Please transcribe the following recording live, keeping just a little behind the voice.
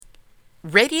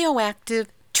Radioactive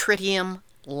tritium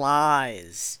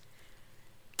lies.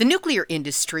 The nuclear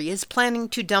industry is planning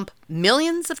to dump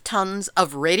millions of tons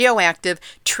of radioactive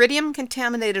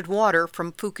tritium-contaminated water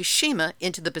from Fukushima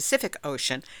into the Pacific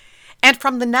Ocean and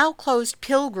from the now-closed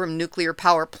Pilgrim nuclear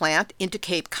power plant into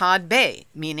Cape Cod Bay,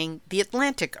 meaning the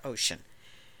Atlantic Ocean.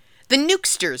 The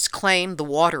nukesters claim the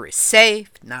water is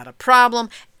safe, not a problem,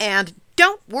 and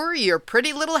don't worry your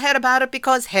pretty little head about it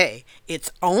because, hey,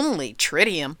 it's only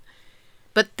tritium.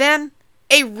 But then,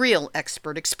 a real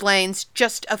expert explains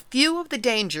just a few of the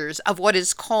dangers of what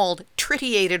is called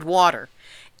tritiated water.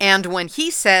 And when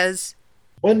he says,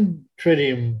 when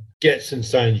tritium gets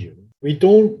inside you, we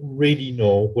don't really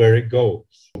know where it goes.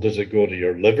 Does it go to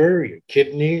your liver, your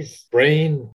kidneys,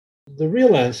 brain? The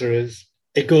real answer is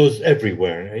it goes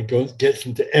everywhere. It gets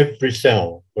into every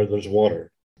cell where there's water.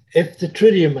 If the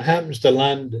tritium happens to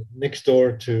land next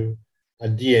door to a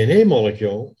DNA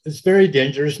molecule, it's very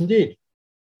dangerous indeed.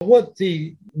 What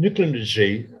the nuclear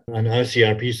industry and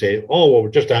ICRP say, we'll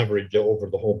just average it over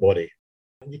the whole body.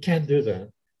 You can't do that.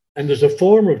 And there's a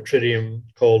form of tritium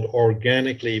called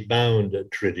organically bound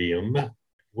tritium,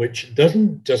 which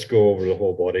doesn't just go over the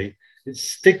whole body. It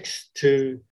sticks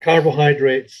to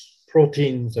carbohydrates,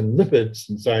 proteins, and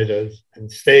lipids inside us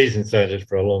and stays inside us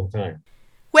for a long time.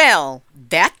 Well,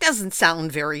 that doesn't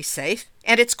sound very safe,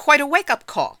 and it's quite a wake-up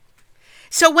call.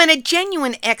 So when a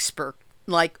genuine expert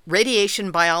like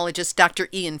radiation biologist Dr.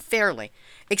 Ian Fairley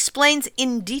explains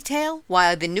in detail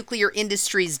why the nuclear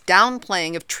industry's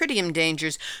downplaying of tritium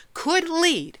dangers could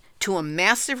lead to a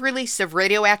massive release of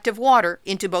radioactive water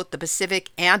into both the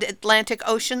Pacific and Atlantic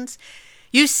Oceans,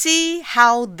 you see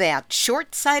how that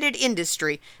short-sighted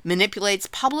industry manipulates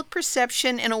public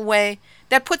perception in a way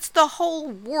that puts the whole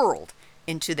world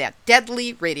into that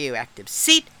deadly radioactive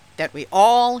seat that we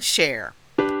all share.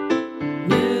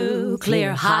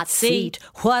 Nuclear hot seat,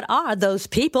 what are those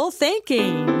people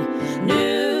thinking?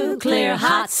 Nuclear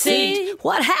hot seat,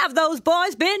 what have those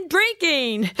boys been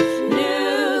drinking?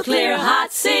 Nuclear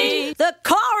hot seat, the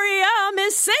corium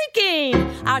is sinking.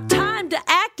 Our time to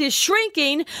act is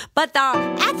shrinking, but our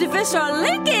activists are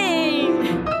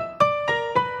linking.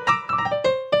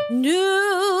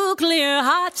 Nuclear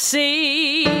hot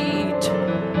seat,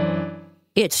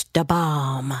 it's the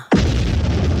bomb.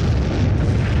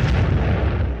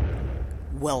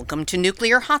 Welcome to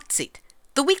Nuclear Hot Seat,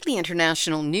 the weekly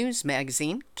international news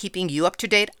magazine keeping you up to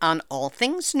date on all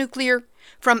things nuclear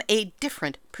from a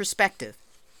different perspective.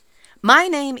 My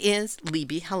name is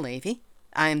Libby Halevi.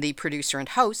 I am the producer and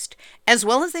host, as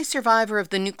well as a survivor of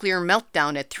the nuclear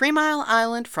meltdown at 3 Mile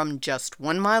Island from just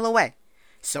 1 mile away.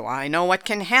 So I know what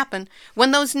can happen when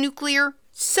those nuclear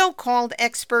so-called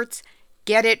experts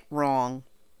get it wrong.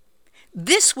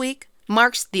 This week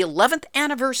marks the 11th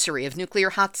anniversary of Nuclear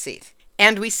Hot Seat,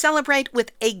 and we celebrate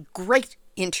with a great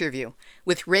interview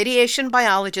with radiation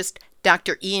biologist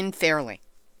Dr. Ian Fairley.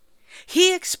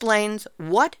 He explains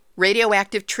what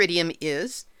radioactive tritium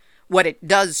is, what it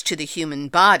does to the human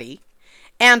body,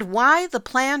 and why the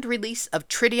planned release of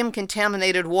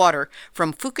tritium-contaminated water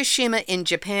from Fukushima in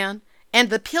Japan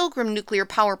and the Pilgrim nuclear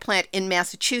power plant in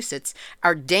Massachusetts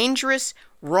are dangerous,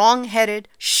 wrong-headed,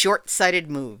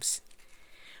 short-sighted moves.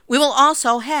 We will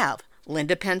also have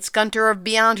Linda Pence-Gunter of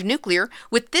Beyond Nuclear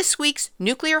with this week's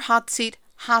Nuclear Hot Seat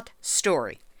Hot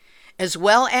Story, as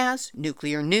well as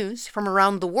nuclear news from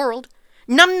around the world,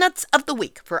 numbnuts of the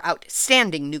week for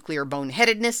outstanding nuclear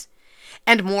boneheadedness,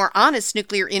 and more honest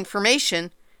nuclear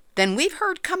information than we've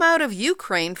heard come out of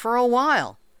Ukraine for a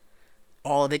while.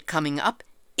 All of it coming up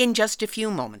in just a few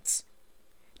moments.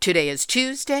 Today is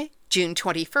Tuesday, June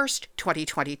 21st,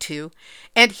 2022,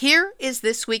 and here is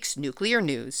this week's nuclear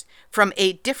news from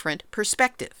a different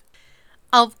perspective.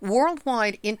 Of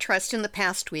worldwide interest in the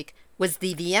past week was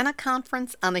the Vienna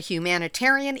Conference on the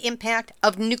Humanitarian Impact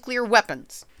of Nuclear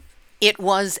Weapons. It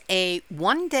was a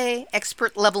one-day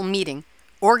expert-level meeting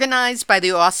organized by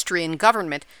the Austrian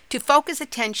government to focus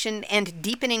attention and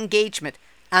deepen engagement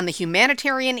on the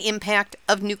humanitarian impact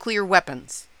of nuclear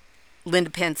weapons. Linda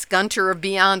Pence-Gunter of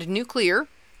Beyond Nuclear,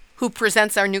 who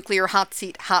presents our Nuclear Hot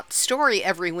Seat Hot Story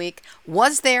every week,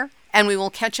 was there, and we will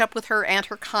catch up with her and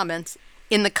her comments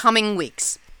in the coming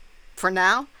weeks. For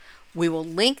now, we will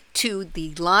link to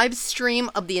the live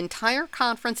stream of the entire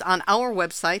conference on our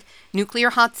website,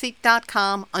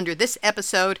 nuclearhotseat.com, under this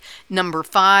episode, number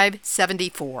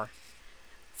 574.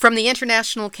 From the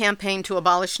International Campaign to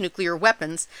Abolish Nuclear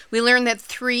Weapons, we learn that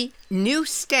 3 new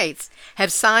states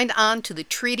have signed on to the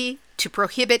Treaty to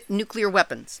Prohibit Nuclear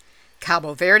Weapons: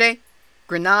 Cabo Verde,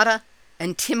 Grenada,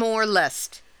 and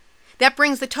Timor-Leste. That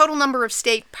brings the total number of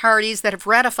state parties that have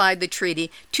ratified the treaty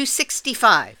to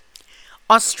 65.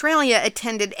 Australia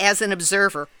attended as an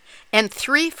observer, and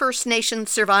 3 First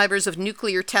Nations survivors of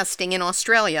nuclear testing in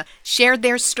Australia shared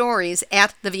their stories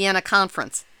at the Vienna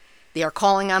conference. They are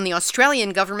calling on the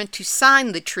Australian government to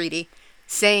sign the treaty,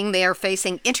 saying they are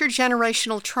facing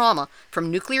intergenerational trauma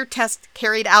from nuclear tests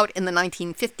carried out in the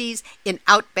 1950s in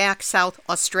outback South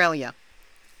Australia.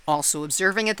 Also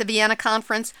observing at the Vienna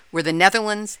conference were the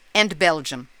Netherlands and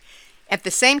Belgium. At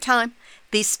the same time,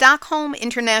 the Stockholm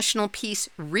International Peace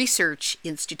Research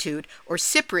Institute, or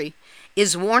SIPRI,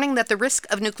 is warning that the risk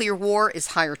of nuclear war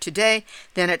is higher today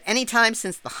than at any time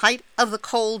since the height of the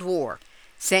Cold War,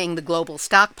 saying the global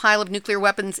stockpile of nuclear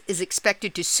weapons is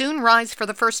expected to soon rise for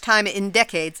the first time in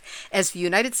decades as the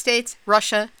United States,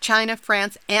 Russia, China,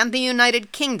 France, and the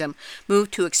United Kingdom move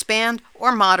to expand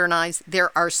or modernize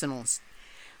their arsenals.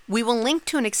 We will link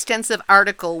to an extensive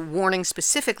article warning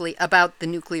specifically about the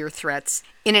nuclear threats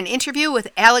in an interview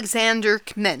with Alexander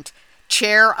Kment,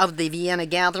 chair of the Vienna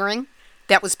Gathering,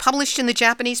 that was published in the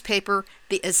Japanese paper,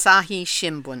 the Asahi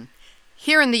Shimbun.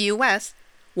 Here in the U.S.,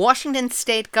 Washington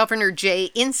State Governor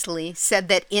Jay Inslee said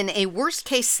that in a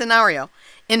worst-case scenario,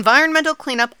 environmental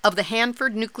cleanup of the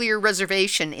Hanford Nuclear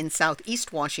Reservation in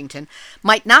southeast Washington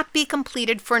might not be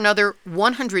completed for another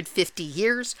 150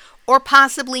 years or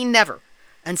possibly never,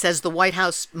 and says the White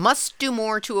House must do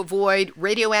more to avoid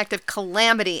radioactive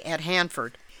calamity at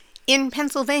Hanford. In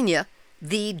Pennsylvania,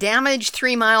 the damaged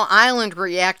 3 Mile Island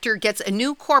reactor gets a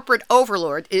new corporate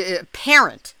overlord,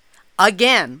 parent,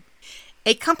 again.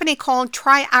 A company called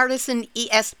Tri-Artisan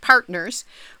ES Partners,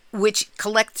 which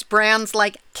collects brands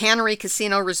like Cannery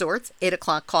Casino Resorts, 8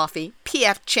 O'Clock Coffee,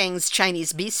 P.F. Chang's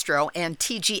Chinese Bistro, and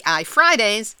TGI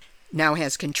Fridays, now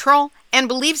has control and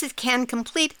believes it can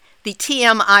complete the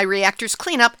TMI reactor's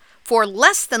cleanup for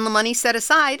less than the money set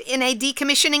aside in a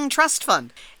decommissioning trust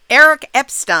fund. Eric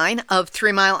Epstein of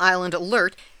 3 Mile Island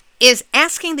Alert is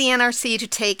asking the NRC to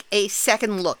take a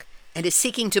second look and is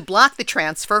seeking to block the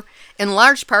transfer, in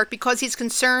large part because he's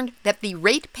concerned that the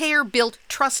ratepayer-built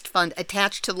trust fund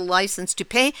attached to the license to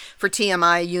pay for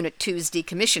TMI Unit 2's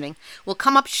decommissioning will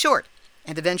come up short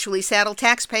and eventually saddle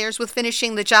taxpayers with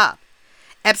finishing the job.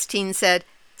 Epstein said,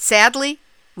 "Sadly,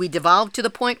 we devolved to the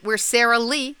point where Sarah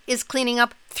Lee is cleaning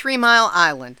up 3 Mile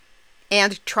Island,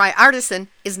 and Tri-Artisan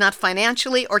is not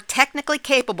financially or technically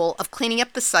capable of cleaning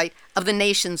up the site of the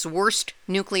nation's worst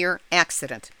nuclear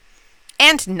accident."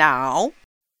 And now,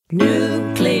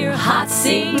 Nuclear hot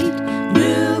seat,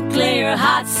 nuclear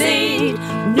hot seat,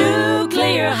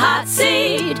 nuclear hot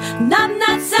seat,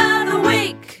 numbnuts of the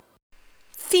week.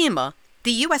 FEMA,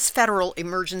 the U.S. Federal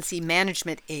Emergency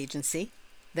Management Agency,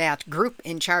 that group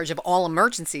in charge of all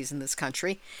emergencies in this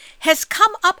country, has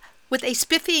come up with a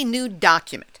spiffy new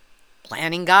document,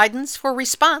 planning guidance for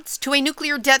response to a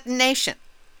nuclear detonation.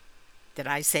 Did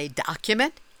I say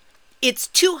document? It's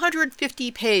 250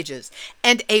 pages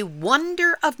and a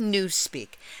wonder of newspeak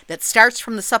that starts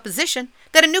from the supposition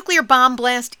that a nuclear bomb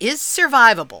blast is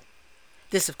survivable.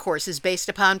 This, of course, is based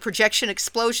upon projection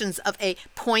explosions of a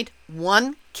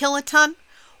 0.1 kiloton,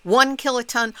 1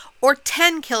 kiloton, or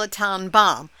 10 kiloton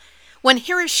bomb, when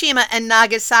Hiroshima and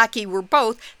Nagasaki were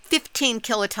both 15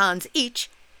 kilotons each,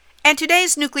 and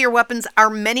today's nuclear weapons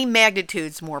are many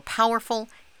magnitudes more powerful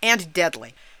and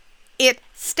deadly. It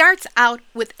starts out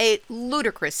with a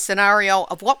ludicrous scenario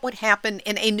of what would happen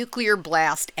in a nuclear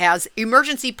blast as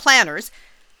emergency planners,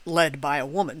 led by a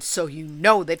woman, so you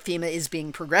know that FEMA is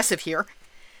being progressive here,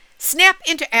 snap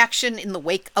into action in the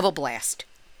wake of a blast.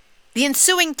 The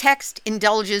ensuing text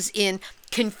indulges in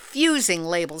confusing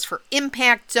labels for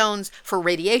impact zones, for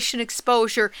radiation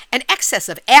exposure, an excess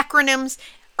of acronyms,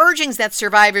 urgings that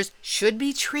survivors should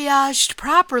be triaged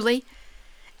properly,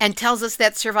 and tells us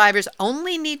that survivors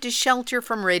only need to shelter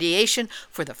from radiation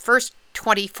for the first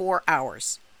 24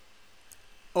 hours.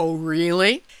 Oh,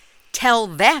 really? Tell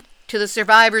that to the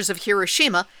survivors of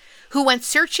Hiroshima, who went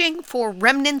searching for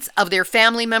remnants of their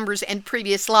family members and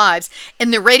previous lives in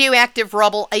the radioactive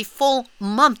rubble a full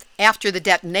month after the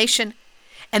detonation,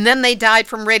 and then they died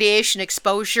from radiation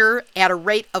exposure at a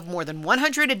rate of more than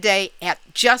 100 a day at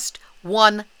just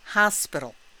one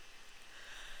hospital.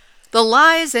 The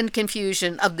lies and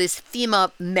confusion of this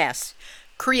FEMA mess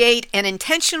create an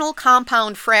intentional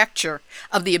compound fracture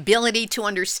of the ability to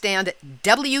understand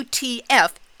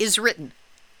WTF is written.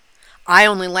 I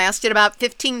only lasted about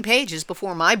 15 pages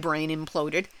before my brain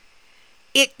imploded.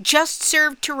 It just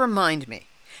served to remind me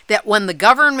that when the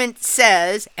government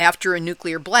says, after a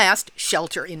nuclear blast,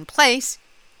 shelter in place,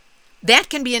 that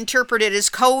can be interpreted as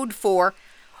code for,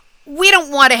 we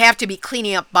don't want to have to be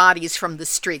cleaning up bodies from the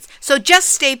streets, so just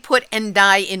stay put and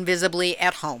die invisibly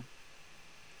at home.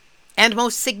 And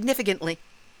most significantly,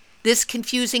 This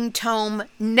confusing tome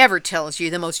never tells you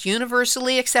the most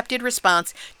universally accepted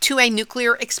response to a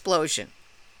nuclear explosion,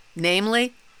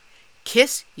 namely,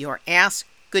 kiss your ass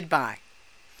goodbye.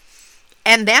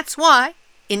 And that's why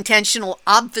intentional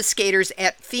obfuscators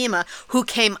at FEMA, who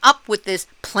came up with this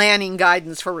planning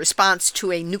guidance for response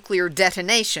to a nuclear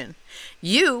detonation,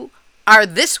 you are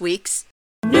this week's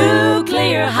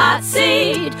Nuclear Hot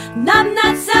Seat,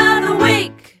 Numbnuts of the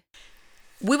Week.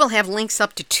 We will have links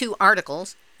up to 2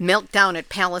 articles, Meltdown at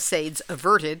Palisades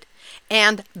Averted,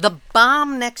 and The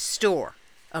Bomb Next Door,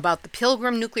 about the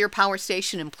Pilgrim Nuclear Power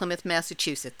Station in Plymouth,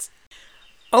 Massachusetts.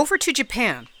 Over to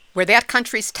Japan, where that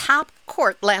country's top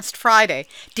court last Friday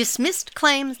dismissed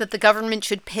claims that the government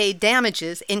should pay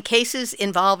damages in cases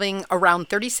involving around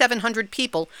 3,700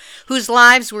 people whose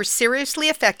lives were seriously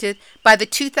affected by the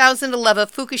 2011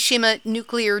 Fukushima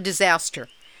nuclear disaster.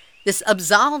 This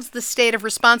absolves the state of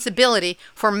responsibility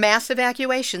for mass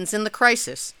evacuations in the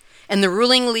crisis, and the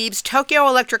ruling leaves Tokyo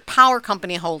Electric Power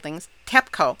Company Holdings,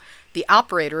 TEPCO, the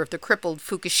operator of the crippled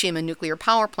Fukushima nuclear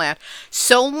power plant,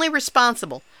 solely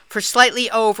responsible for slightly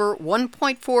over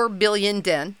 1.4 billion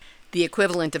yen, the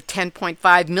equivalent of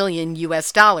 10.5 million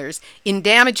US dollars, in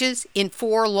damages in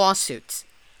 4 lawsuits.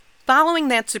 Following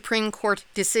that Supreme Court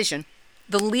decision,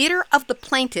 the leader of the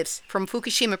plaintiffs from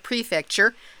Fukushima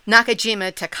Prefecture,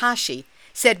 Nakajima Takashi,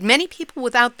 said many people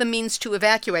without the means to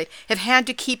evacuate have had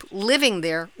to keep living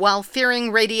there while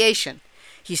fearing radiation.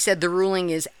 He said the ruling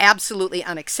is absolutely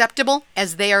unacceptable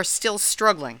as they are still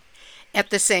struggling. At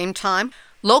the same time,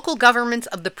 local governments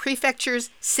of the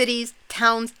prefectures, cities,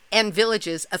 towns, and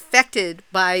villages affected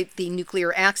by the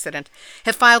nuclear accident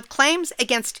have filed claims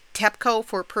against TEPCO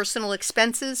for personal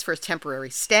expenses for temporary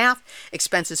staff,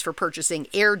 expenses for purchasing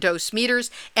air dose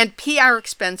meters, and PR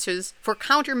expenses for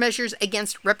countermeasures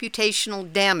against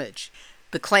reputational damage.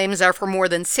 The claims are for more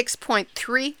than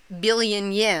 6.3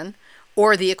 billion yen,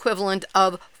 or the equivalent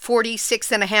of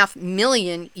 46.5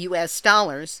 million US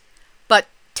dollars, but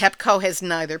TEPCO has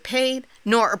neither paid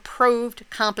nor approved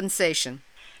compensation.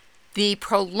 The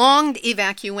prolonged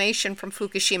evacuation from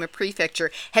Fukushima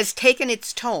Prefecture has taken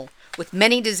its toll, with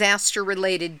many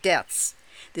disaster-related deaths.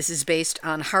 This is based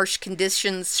on harsh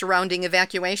conditions surrounding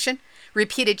evacuation,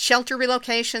 repeated shelter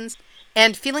relocations,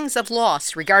 and feelings of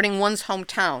loss regarding one's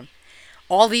hometown.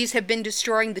 All these have been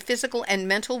destroying the physical and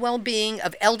mental well-being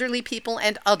of elderly people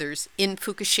and others in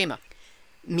Fukushima.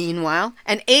 Meanwhile,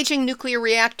 an aging nuclear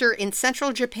reactor in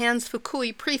central Japan's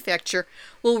Fukui Prefecture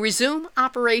will resume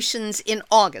operations in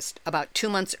August, about 2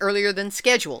 months earlier than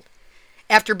scheduled.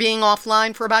 After being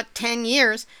offline for about 10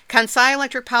 years, Kansai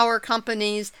Electric Power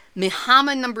Company's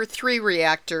Mihama No. 3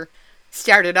 reactor,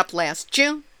 started up last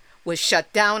June, was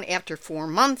shut down after 4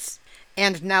 months,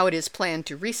 and now it is planned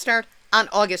to restart on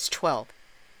August 12.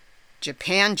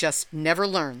 Japan just never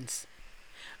learns.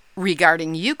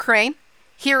 Regarding Ukraine,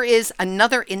 here is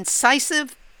another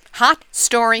incisive, hot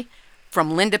story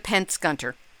from Linda Pence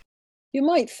Gunter. You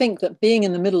might think that being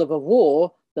in the middle of a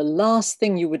war, the last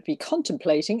thing you would be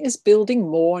contemplating is building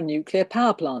more nuclear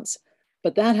power plants.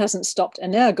 But that hasn't stopped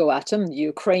Energoatom, the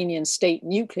Ukrainian state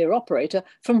nuclear operator,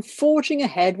 from forging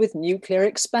ahead with nuclear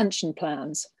expansion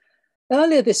plans.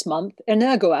 Earlier this month,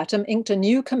 Energoatom inked a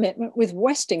new commitment with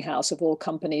Westinghouse, of all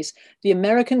companies, the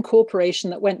American corporation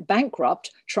that went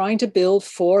bankrupt trying to build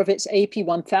 4 of its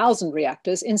AP1000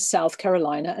 reactors in South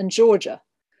Carolina and Georgia.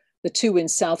 The 2 in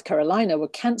South Carolina were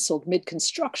cancelled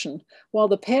mid-construction, while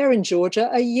the pair in Georgia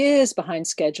are years behind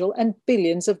schedule and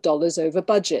billions of dollars over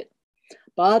budget.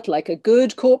 But like a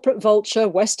good corporate vulture,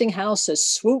 Westinghouse has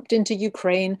swooped into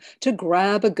Ukraine to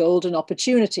grab a golden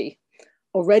opportunity.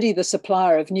 Already the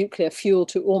supplier of nuclear fuel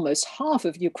to almost half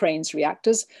of Ukraine's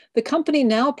reactors, the company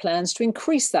now plans to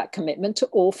increase that commitment to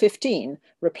all 15,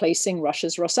 replacing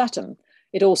Russia's Rosatom.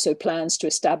 It also plans to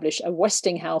establish a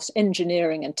Westinghouse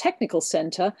Engineering and Technical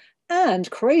Center and,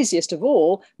 craziest of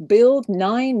all, build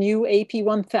 9 new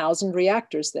AP1000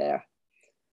 reactors there.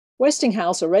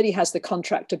 Westinghouse already has the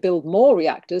contract to build more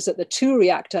reactors at the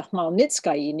 2-reactor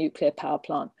Khmelnytskyi nuclear power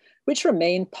plant, which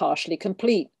remain partially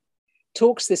complete.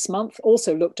 Talks this month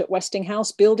also looked at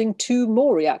Westinghouse building 2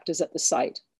 more reactors at the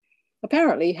site.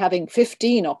 Apparently, having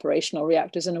 15 operational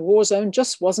reactors in a war zone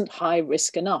just wasn't high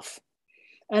risk enough.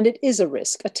 And it is a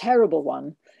risk, a terrible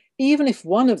one. Even if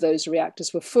one of those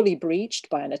reactors were fully breached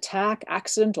by an attack,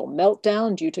 accident, or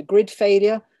meltdown due to grid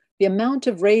failure, the amount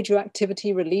of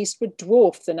radioactivity released would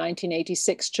dwarf the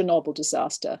 1986 Chernobyl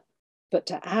disaster. But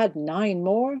to add 9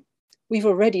 more? We've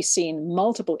already seen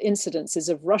multiple incidences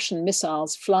of Russian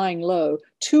missiles flying low,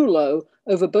 too low,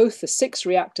 over both the 6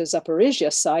 reactors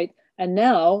Zaporizhzhia site and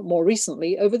now, more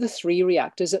recently, over the 3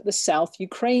 reactors at the South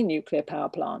Ukraine nuclear power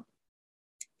plant.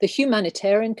 The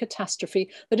humanitarian catastrophe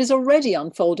that is already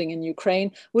unfolding in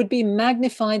Ukraine would be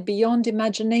magnified beyond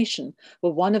imagination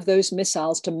were one of those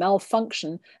missiles to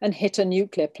malfunction and hit a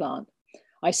nuclear plant.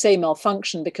 I say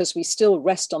malfunction because we still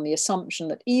rest on the assumption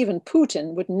that even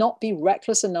Putin would not be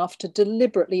reckless enough to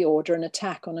deliberately order an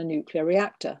attack on a nuclear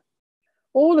reactor.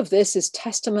 All of this is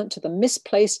testament to the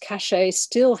misplaced cachet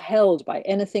still held by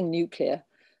anything nuclear.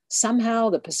 Somehow,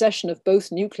 the possession of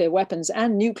both nuclear weapons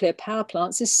and nuclear power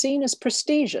plants is seen as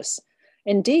prestigious.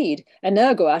 Indeed,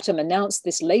 Energoatom announced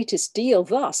this latest deal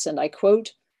thus, and I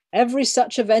quote, "Every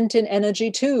such event in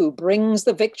energy too brings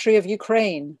the victory of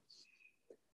Ukraine."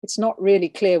 It's not really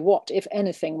clear what, if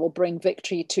anything, will bring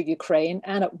victory to Ukraine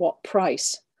and at what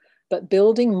price. But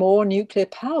building more nuclear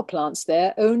power plants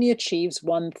there only achieves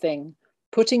one thing,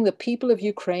 putting the people of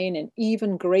Ukraine in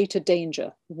even greater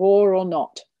danger, war or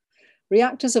not.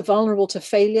 Reactors are vulnerable to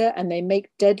failure and they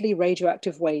make deadly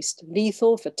radioactive waste,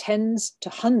 lethal for tens to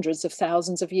hundreds of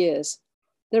thousands of years.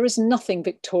 There is nothing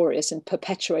victorious in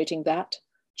perpetuating that,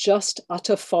 just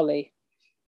utter folly.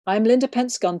 I'm Linda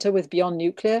Pence-Gunter with Beyond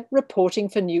Nuclear, reporting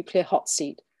for Nuclear Hot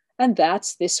Seat. And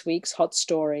that's this week's hot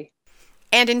story.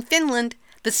 And in Finland,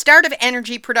 the start of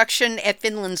energy production at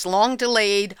Finland's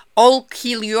long-delayed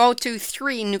Olkiluoto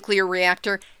 3 nuclear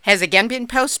reactor has again been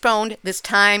postponed, this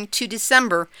time to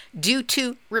December, due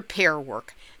to repair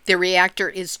work. The reactor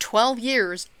is 12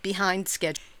 years behind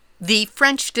schedule. The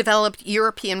French-developed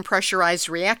European pressurized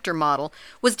reactor model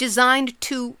was designed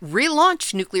to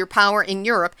relaunch nuclear power in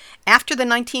Europe after the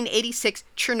 1986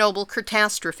 Chernobyl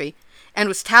catastrophe and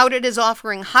was touted as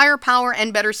offering higher power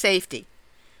and better safety.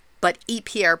 But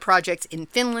EPR projects in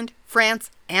Finland, France,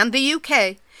 and the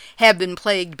UK have been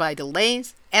plagued by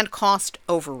delays and cost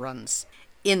overruns.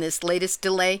 In this latest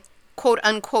delay,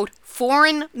 quote-unquote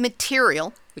foreign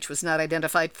material, which was not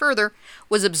identified further,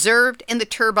 was observed in the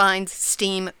turbine's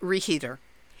steam reheater.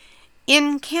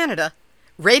 In Canada,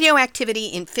 radioactivity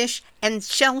in fish and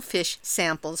shellfish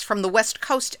samples from the west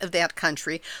coast of that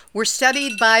country were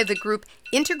studied by the group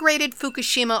Integrated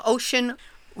Fukushima Ocean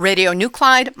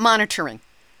Radionuclide Monitoring,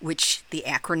 which the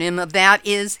acronym of that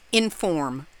is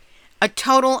INFORM. A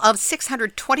total of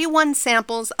 621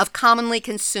 samples of commonly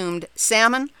consumed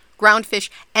salmon, groundfish,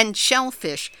 and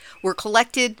shellfish were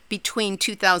collected between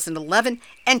 2011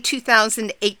 and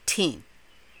 2018.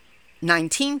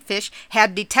 19 fish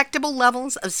had detectable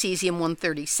levels of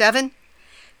cesium-137.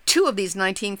 2 of these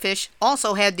 19 fish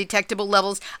also had detectable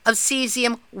levels of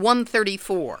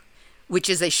cesium-134, which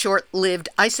is a short-lived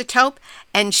isotope,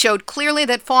 and showed clearly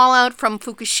that fallout from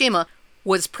Fukushima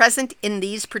was present in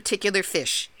these particular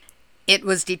fish. It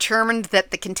was determined that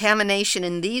the contamination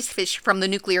in these fish from the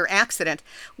nuclear accident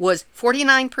was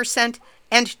 49%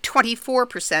 and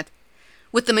 24%,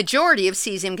 with the majority of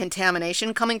cesium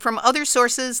contamination coming from other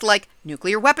sources like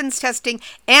nuclear weapons testing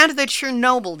and the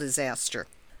Chernobyl disaster.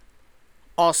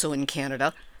 Also in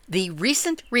Canada, the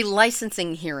recent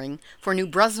relicensing hearing for New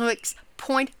Brunswick's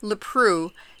Point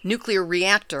Lepreau nuclear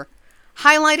reactor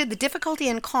highlighted the difficulty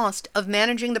and cost of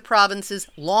managing the province's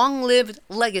long-lived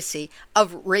legacy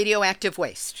of radioactive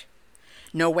waste.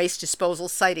 No waste disposal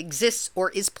site exists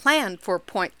or is planned for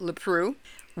Point Lepreau,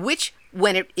 which,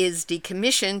 when it is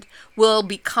decommissioned, will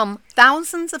become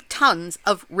thousands of tons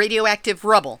of radioactive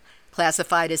rubble,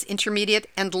 classified as intermediate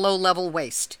and low-level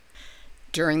waste.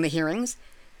 During the hearings,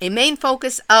 a main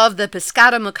focus of the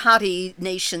Piscataquis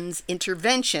Nation's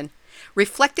intervention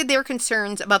reflected their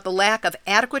concerns about the lack of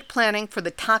adequate planning for the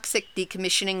toxic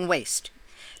decommissioning waste.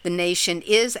 The nation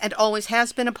is and always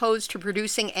has been opposed to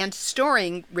producing and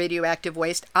storing radioactive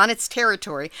waste on its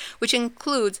territory, which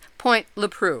includes Point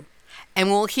Lepreau. And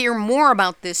we'll hear more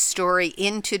about this story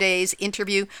in today's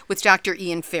interview with Dr.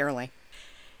 Ian Fairley.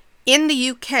 In the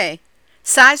UK,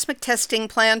 seismic testing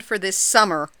planned for this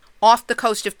summer off the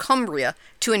coast of Cumbria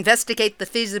to investigate the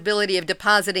feasibility of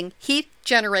depositing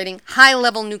heat-generating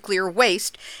high-level nuclear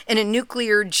waste in a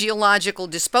nuclear geological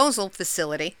disposal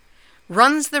facility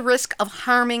runs the risk of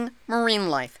harming marine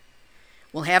life.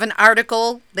 We'll have an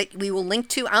article that we will link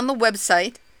to on the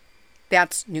website.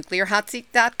 That's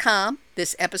nuclearhotseat.com.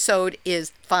 This episode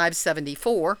is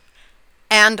 574.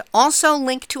 And also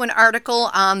link to an article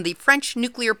on the French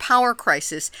nuclear power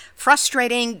crisis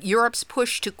frustrating Europe's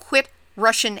push to quit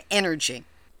Russian energy.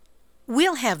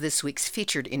 We'll have this week's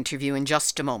featured interview in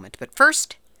just a moment, but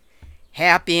first,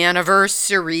 happy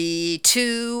anniversary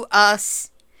to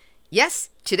us. Yes,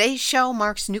 today's show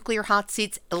marks Nuclear Hot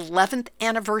Seat's 11th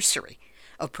anniversary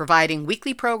of providing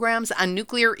weekly programs on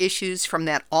nuclear issues from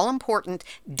that all-important,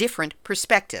 different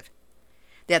perspective.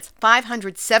 That's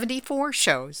 574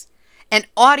 shows, an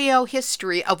audio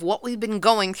history of what we've been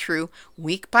going through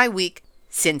week by week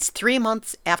since 3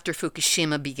 months after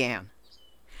Fukushima began.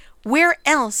 Where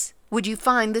else would you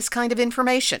find this kind of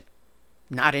information?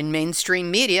 Not in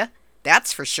mainstream media,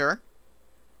 that's for sure.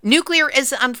 Nuclear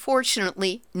is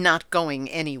unfortunately not going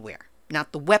anywhere.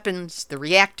 Not the weapons, the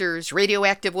reactors,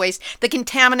 radioactive waste, the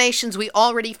contaminations we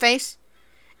already face.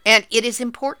 And it is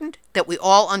important that we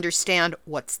all understand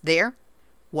what's there,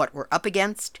 what we're up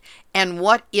against, and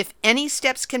what, if any,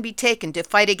 steps can be taken to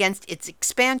fight against its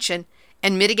expansion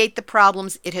and mitigate the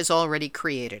problems it has already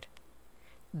created.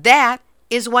 That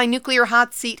is why Nuclear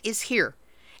Hot Seat is here,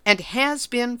 and has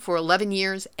been for 11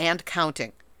 years and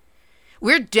counting.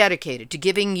 We're dedicated to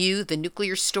giving you the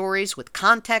nuclear stories with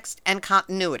context and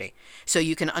continuity, so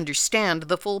you can understand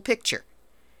the full picture.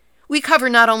 We cover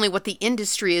not only what the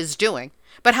industry is doing,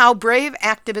 but how brave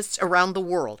activists around the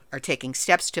world are taking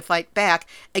steps to fight back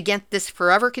against this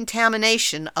forever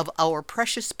contamination of our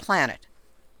precious planet.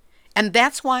 And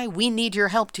that's why we need your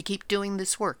help to keep doing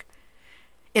this work.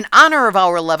 In honor of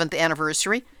our 11th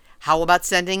anniversary, how about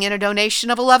sending in a donation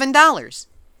of $11?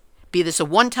 Be this a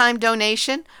one-time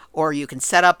donation, or you can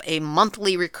set up a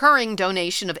monthly recurring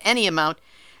donation of any amount.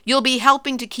 You'll be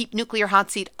helping to keep Nuclear Hot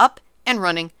Seat up and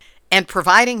running and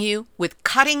providing you with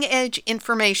cutting-edge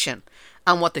information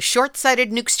on what the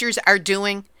short-sighted nukesters are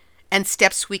doing and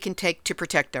steps we can take to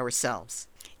protect ourselves.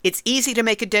 It's easy to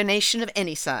make a donation of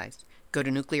any size. Go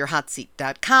to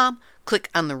nuclearhotseat.com, click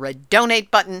on the red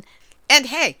donate button, and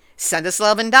hey, send us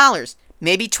 $11,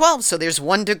 maybe 12, so there's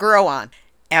one to grow on.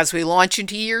 As we launch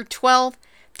into year 12,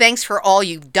 thanks for all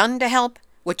you've done to help,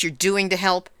 what you're doing to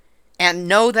help, and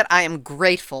know that I am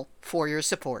grateful for your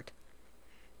support.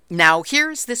 Now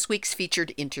here's this week's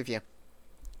featured interview.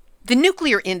 The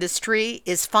nuclear industry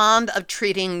is fond of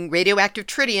treating radioactive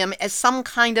tritium as some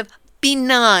kind of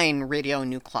benign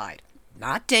radionuclide.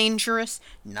 Not dangerous,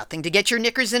 nothing to get your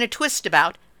knickers in a twist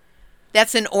about.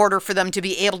 That's in order for them to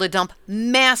be able to dump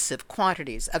massive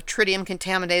quantities of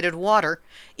tritium-contaminated water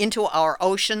into our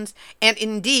oceans and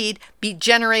indeed be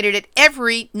generated at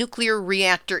every nuclear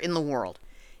reactor in the world.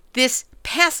 This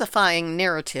pacifying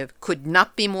narrative could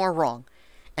not be more wrong,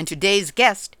 and today's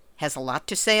guest has a lot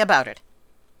to say about it.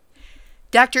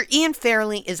 Dr. Ian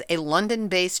Fairley is a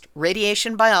London-based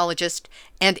radiation biologist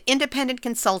and independent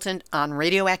consultant on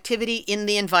radioactivity in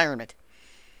the environment.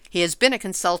 He has been a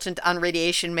consultant on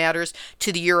radiation matters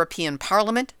to the European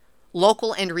Parliament,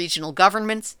 local and regional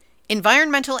governments,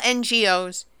 environmental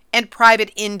NGOs, and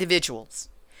private individuals,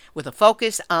 with a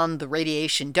focus on the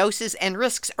radiation doses and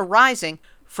risks arising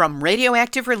from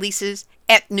radioactive releases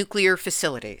at nuclear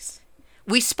facilities.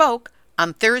 We spoke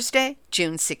on Thursday,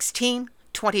 June 16,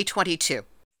 2022.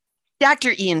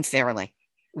 Dr. Ian Fairley,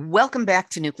 welcome back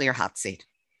to Nuclear Hot Seat.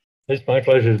 It's my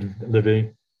pleasure,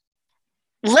 Libby.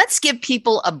 Let's give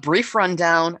people a brief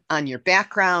rundown on your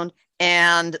background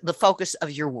and the focus of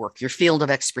your work, your field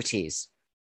of expertise.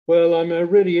 Well, I'm a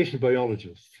radiation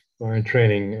biologist by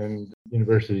training and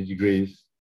university degrees,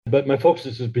 but my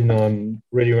focus has been on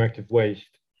radioactive waste,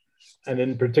 and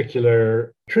in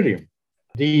particular, tritium,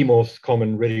 the most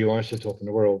common radioisotope in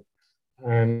the world,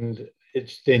 and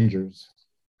its dangers.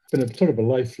 It's been a sort of a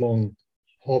lifelong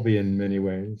hobby in many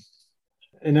ways.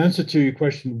 In answer to your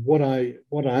question, what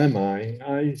am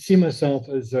I see myself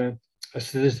as a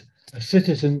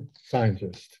citizen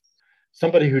scientist,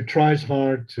 somebody who tries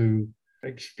hard to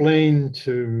explain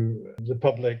to the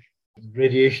public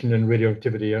radiation and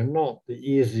radioactivity are not the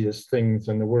easiest things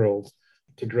in the world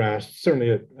to grasp,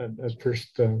 certainly at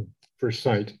first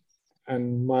sight.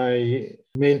 And my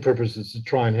main purpose is to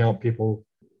try and help people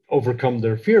overcome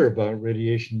their fear about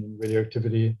radiation and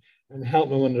radioactivity and help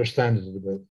them understand it a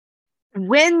bit.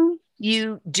 When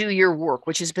you do your work,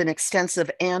 which has been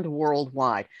extensive and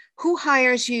worldwide, who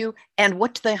hires you and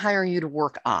what do they hire you to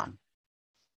work on?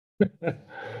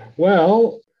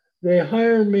 Well, they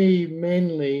hire me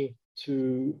mainly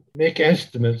to make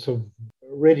estimates of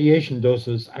radiation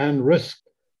doses and risk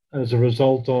as a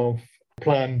result of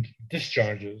planned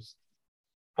discharges.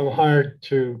 I'm hired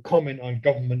to comment on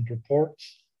government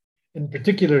reports, in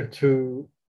particular to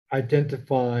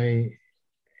identify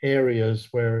areas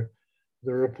where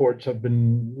the reports have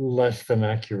been less than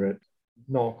accurate,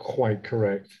 not quite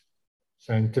correct,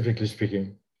 scientifically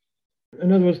speaking.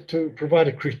 In other words, to provide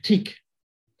a critique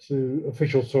to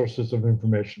official sources of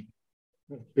information.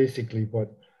 That's basically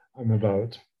what I'm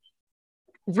about.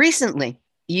 Recently,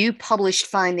 you published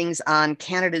findings on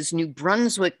Canada's New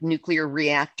Brunswick nuclear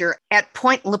reactor at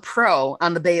Point Lepreau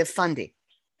on the Bay of Fundy.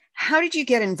 How did you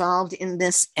get involved in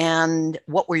this and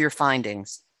what were your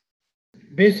findings?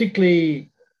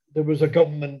 Basically, there was a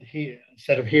government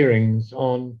set of hearings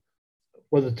on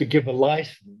whether to give a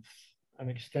license, an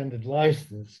extended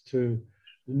license to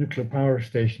the nuclear power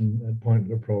station at Point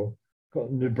Lepreau,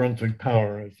 called New Brunswick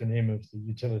Power is the name of the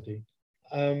utility.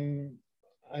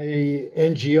 A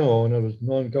NGO, and it was a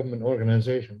non-government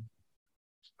organization,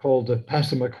 called the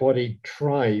Passamaquoddy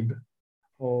Tribe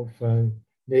of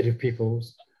Native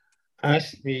peoples,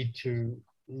 asked me to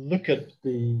look at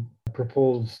the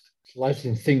proposed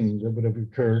licensing that would have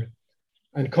occurred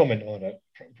and comment on it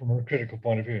from a critical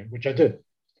point of view, which I did,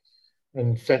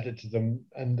 and sent it to them.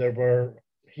 And there were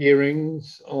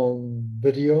hearings on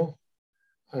video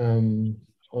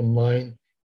online,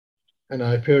 and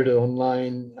I appeared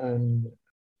online and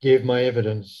gave my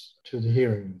evidence to the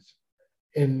hearings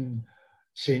in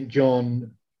St.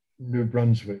 John, New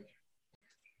Brunswick.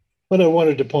 What I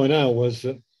wanted to point out was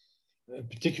that,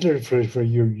 particularly for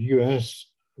your US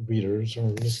readers or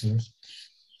listeners,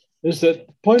 is that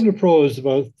Point Lepreau is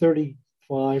about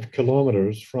 35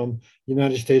 kilometers from the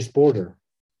United States border,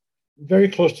 very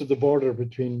close to the border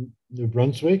between New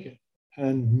Brunswick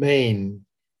and Maine,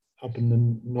 up in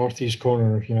the northeast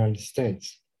corner of the United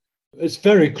States. It's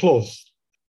very close,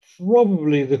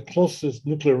 probably the closest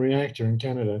nuclear reactor in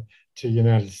Canada to the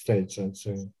United States, I'd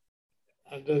say.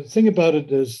 And the thing about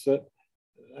it is that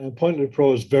Point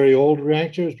Lepreau is a very old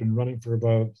reactor. It's been running for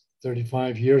about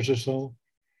 35 years or so.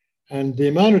 And the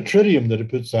amount of tritium that it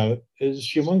puts out is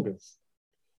humongous.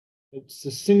 It's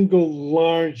the single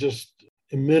largest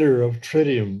emitter of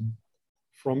tritium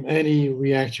from any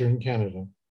reactor in Canada.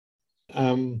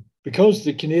 Because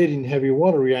the Canadian heavy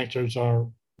water reactors are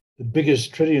the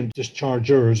biggest tritium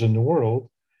dischargers in the world,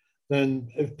 then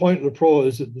if Point Lepreau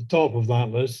is at the top of that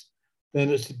list, then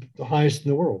it's the highest in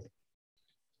the world.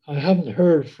 I haven't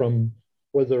heard from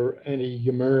whether any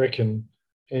American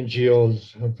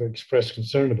NGOs have expressed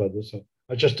concern about this.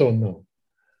 I just don't know.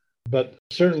 But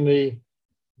certainly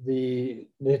the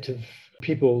native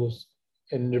peoples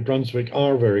in New Brunswick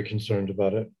are very concerned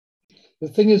about it. The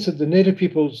thing is that the native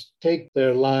peoples take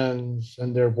their lands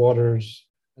and their waters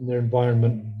and their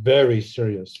environment very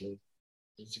seriously.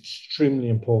 It's extremely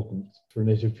important for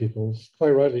native peoples,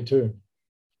 quite rightly too.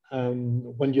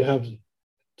 When you have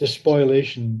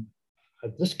despoilation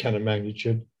at this kind of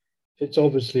magnitude, it's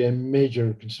obviously a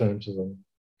major concern to them.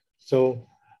 So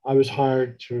I was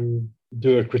hired to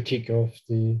do a critique of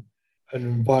an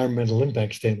environmental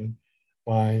impact statement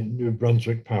by New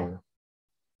Brunswick Power.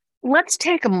 Let's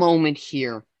take a moment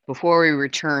here before we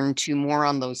return to more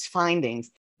on those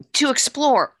findings to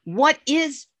explore what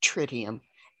is tritium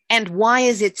and why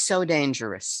is it so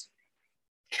dangerous?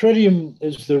 Tritium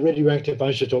is the radioactive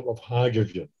isotope of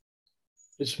hydrogen.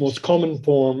 Its most common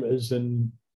form is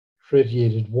in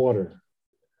radiated water.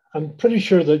 I'm pretty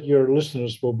sure that your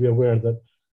listeners will be aware that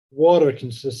water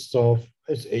consists of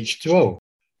H2O,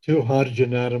 two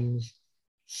hydrogen atoms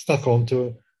stuck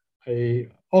onto an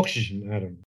oxygen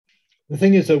atom. The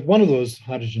thing is that one of those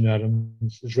hydrogen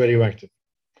atoms is radioactive.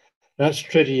 That's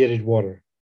tritiated water.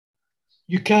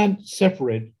 You can't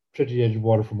separate tritiated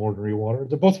water from ordinary water.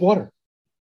 They're both water.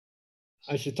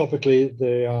 Isotopically,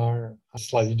 they are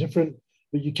slightly different,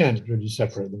 but you can't really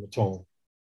separate them at all.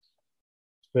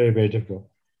 It's very, very difficult.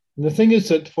 And the thing is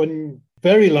that when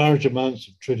very large amounts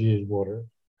of tritiated water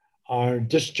are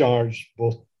discharged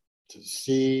both to the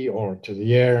sea or to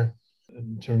the air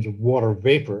in terms of water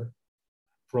vapor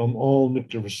from all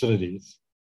nuclear facilities.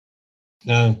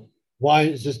 Now, why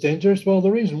is this dangerous? Well,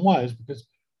 the reason why is because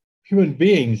human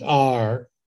beings are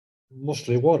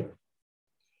mostly water.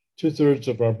 2/3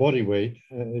 of our body weight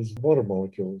is water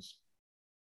molecules.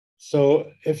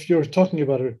 So if you're talking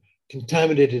about a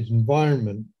contaminated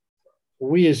environment,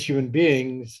 we as human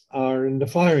beings are in the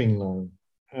firing line,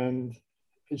 and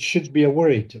it should be a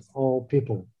worry to all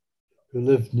people who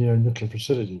live near nuclear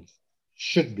facilities.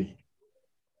 Should be.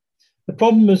 The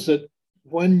problem is that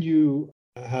when you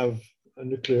have a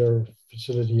nuclear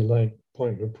facility like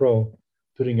Point Lepreau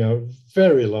putting out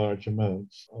very large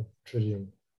amounts of tritium,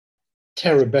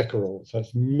 terabecquerels,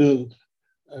 that's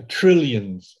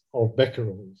trillions of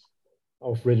becquerels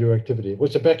of radioactivity.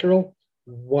 What's a becquerel?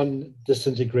 1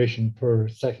 disintegration per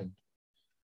second.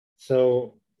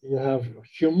 So you have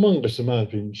humongous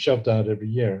amounts being shoved out every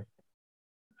year.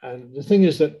 And the thing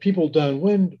is that people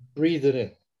downwind breathe it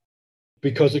in.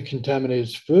 Because it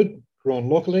contaminates food grown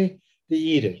locally, they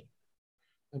eat it.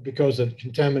 And because it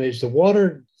contaminates the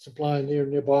water supply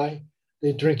nearby,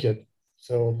 they drink it.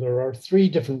 So there are 3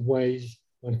 different ways,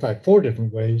 in fact, 4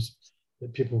 different ways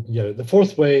that people can get it. The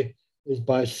 4th way is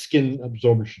by skin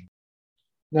absorption.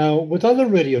 Now, with other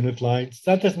radionuclides,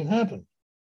 that doesn't happen.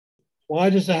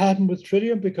 Why does it happen with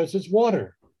tritium? Because it's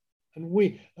water. And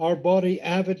our body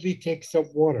avidly takes up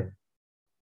water.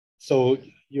 So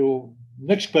your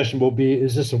next question will be,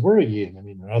 is this a worry? I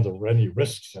mean, are there any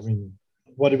risks? I mean,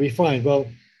 what do we find? Well,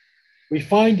 we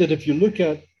find that if you look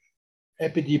at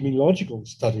epidemiological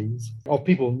studies of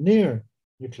people near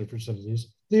nuclear facilities,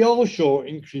 they all show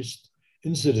increased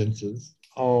incidences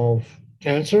of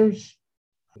cancers,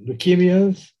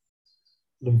 leukemias,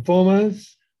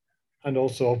 lymphomas, and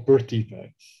also of birth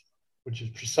defects, which is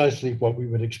precisely what we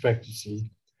would expect to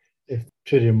see if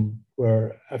tritium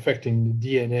were affecting the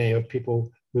DNA of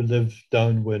people who live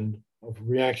downwind of a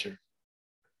reactor.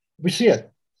 We see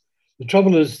it. The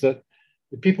trouble is that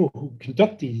the people who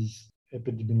conduct these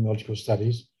epidemiological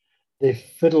studies, they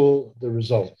fiddle the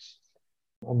results.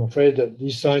 I'm afraid that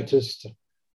these scientists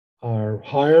are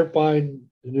hired by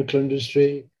the nuclear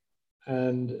industry,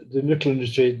 and the nuclear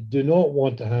industry do not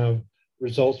want to have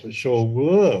results which show,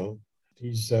 whoa,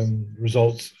 these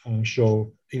results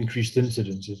show increased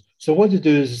incidences. So what they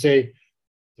do is say,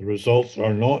 the results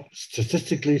are not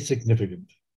statistically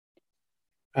significant.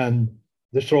 And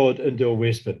they throw it into a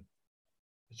waste bin.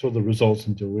 Throw the results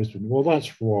into a waste bin. Well,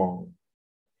 that's wrong.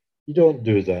 You don't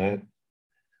do that.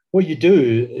 What you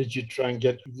do is you try and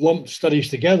get lump studies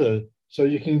together so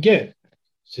you can get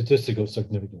statistical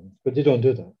significance, but they don't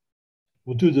do that.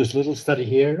 We'll do this little study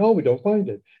here. No, we don't find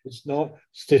it. It's not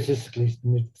statistically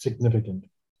significant.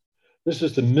 This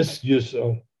is the misuse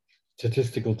of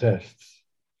statistical tests.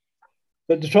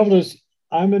 But the trouble is,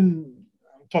 I'm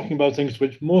talking about things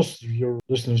which most of your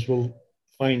listeners will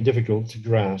find difficult to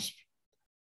grasp.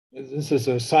 This is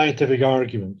a scientific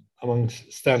argument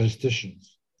amongst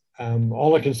statisticians.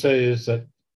 All I can say is that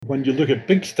when you look at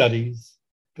big studies,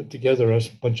 put together a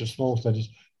bunch of small studies,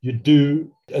 you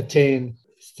do attain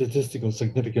statistical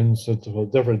significance.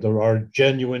 There are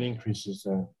genuine increases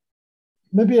there.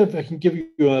 Maybe if I can give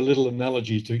you a little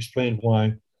analogy to explain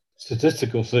why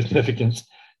statistical significance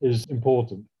is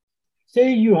important.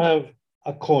 Say you have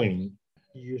a coin,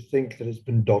 you think that it's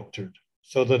been doctored,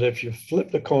 so that if you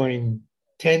flip the coin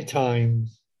 10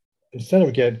 times, instead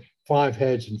of getting 5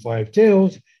 heads and 5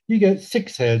 tails, you get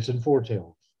 6 heads and 4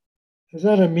 tails. Is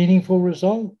that a meaningful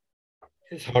result?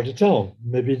 It's hard to tell.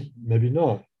 Maybe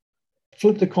not.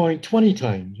 Flip the coin 20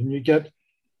 times and you get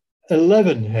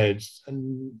 11 heads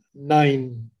and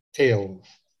 9 tails.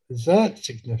 Is that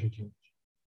significant?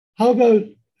 How about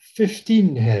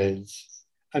 15 heads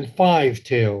and 5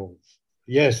 tails?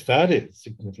 Yes, that is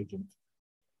significant.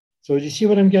 So you see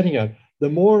what I'm getting at?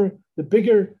 The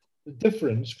bigger the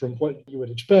difference from what you would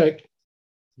expect,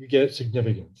 you get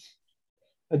significance.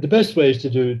 And the best way is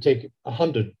to take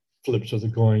 100 flips of the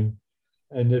coin.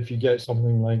 And if you get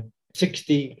something like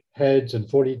 60 heads and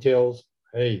 40 tails,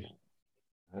 hey,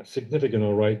 that's significant,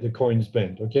 all right, the coin's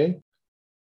bent, okay?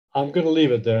 I'm going to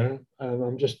leave it there. And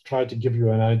I'm just trying to give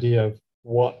you an idea of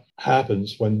what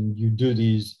happens when you do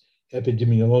these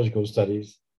epidemiological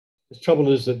studies. The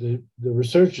trouble is that the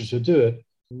researchers who do it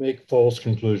make false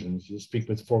conclusions. You speak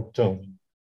with forked tongue.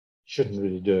 Shouldn't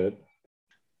really do it.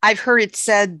 I've heard it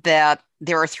said that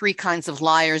there are 3 kinds of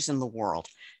liars in the world,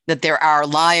 that there are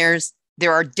liars,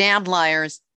 there are damn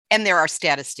liars, and there are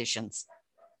statisticians.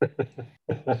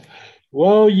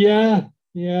 Well, yeah.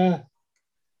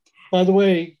 By the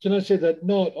way, can I say that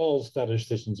not all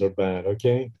statisticians are bad,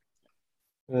 okay?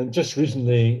 And just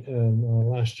recently,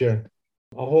 last year,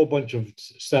 a whole bunch of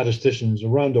statisticians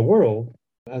around the world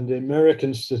and the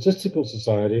American Statistical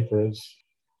Society, for us,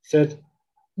 said,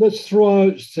 let's throw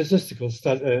out statistical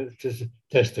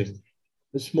testing.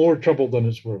 It's more trouble than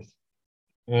it's worth.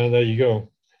 And there you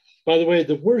go. By the way,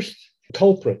 the worst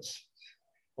culprits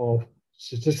of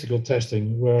statistical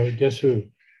testing were, guess who?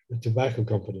 The tobacco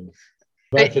companies.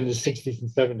 Back in the 60s and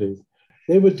 70s.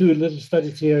 They would do little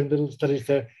studies here and little studies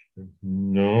there.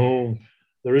 No,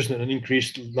 there isn't an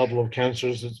increased level of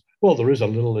cancers. Well, there is a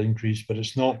little increase, but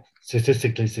it's not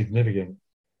statistically significant.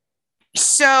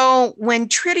 So when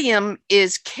tritium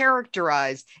is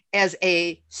characterized as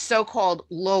a so-called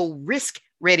low-risk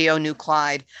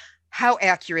radionuclide, how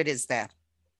accurate is that?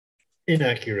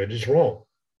 Inaccurate. It's wrong.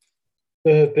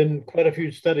 There have been quite a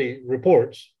few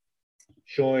reports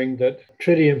showing that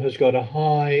tritium has got a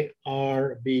high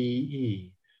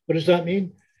RBE. What does that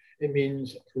mean? It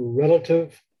means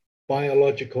relative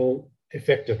biological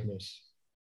effectiveness.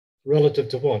 Relative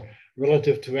to what?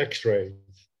 Relative to X-rays.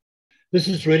 This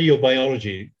is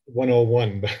radiobiology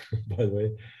 101, by the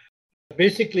way.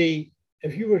 Basically,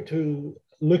 if you were to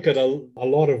look at a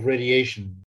lot of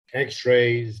radiation,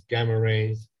 X-rays, gamma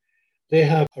rays, they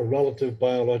have a relative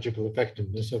biological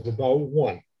effectiveness of about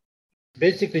 1.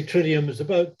 Basically, tritium is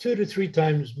about 2 to 3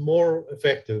 times more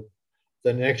effective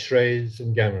than X-rays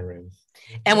and gamma rays.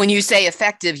 And when you say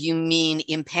effective, you mean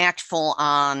impactful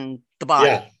on the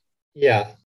body?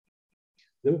 Yeah.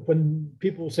 When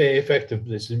people say effective,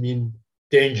 they mean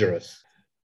dangerous.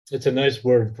 It's a nice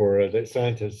word for it. That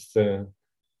scientists, like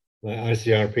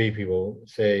ICRP people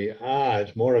say,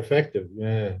 it's more effective.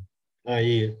 Yeah,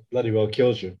 i.e., it bloody well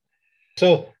kills you.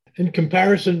 So, in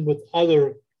comparison with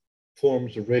other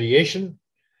forms of radiation,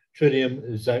 tritium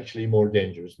is actually more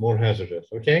dangerous, more hazardous.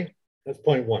 Okay, that's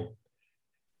point one.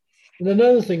 And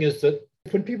another thing is that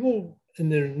when people in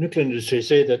the nuclear industry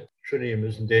say that tritium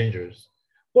isn't dangerous,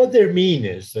 what they mean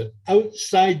is that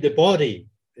outside the body,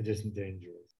 it isn't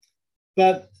dangerous.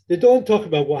 But they don't talk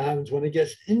about what happens when it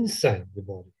gets inside the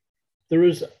body. There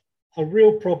is a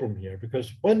real problem here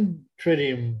because when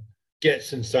tritium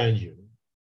gets inside you,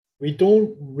 we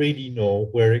don't really know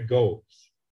where it goes.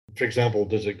 For example,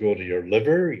 does it go to your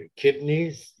liver, your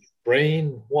kidneys, your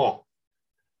brain, what?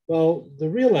 Well, the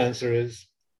real answer is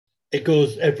it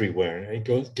goes everywhere.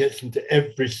 Gets into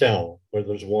every cell where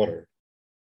there's water.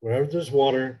 Wherever there's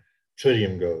water,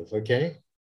 tritium goes, okay?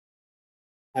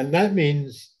 And that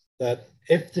means that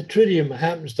if the tritium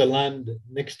happens to land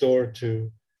next door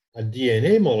to a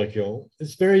DNA molecule,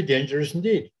 it's very dangerous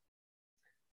indeed.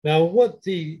 Now, what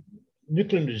the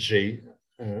nuclear industry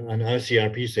and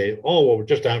ICRP say, we'll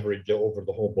just average it over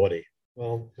the whole body.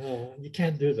 Well, you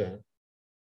can't do that.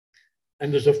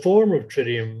 And there's a form of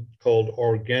tritium called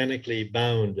organically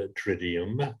bound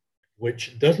tritium,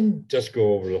 which doesn't just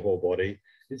go over the whole body.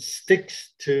 It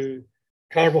sticks to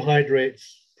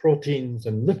carbohydrates, proteins,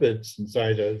 and lipids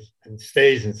inside us and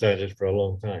stays inside us for a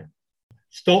long time.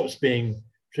 Stops being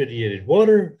tritiated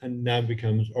water and now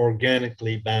becomes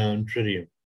organically bound tritium.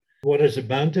 What is it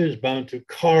bound to? It's bound to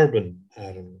carbon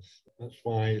atoms. That's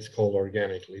why it's called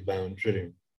organically bound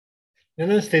tritium. And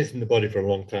that stays in the body for a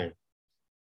long time.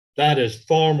 That is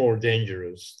far more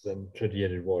dangerous than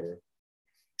tritiated water.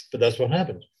 But that's what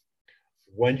happens.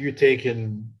 When you take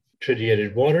in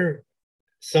tritiated water,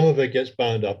 some of it gets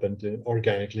bound up into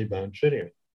organically bound tritium.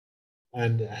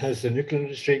 And has the nuclear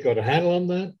industry got a handle on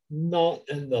that? Not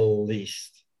in the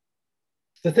least.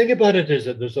 The thing about it is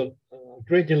that there's a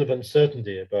great deal of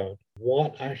uncertainty about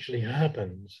what actually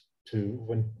happens to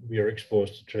when we are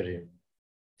exposed to tritium.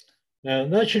 Now,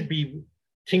 that should be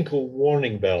tinkle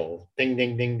warning bell, ding,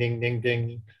 ding, ding, ding, ding,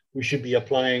 ding. We should be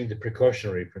applying the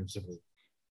precautionary principle.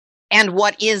 And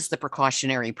what is the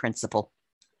precautionary principle?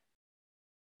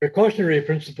 Precautionary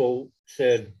principle,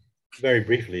 said very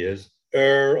briefly, is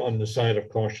err on the side of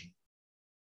caution.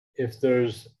 If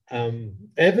there's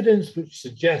evidence which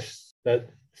suggests that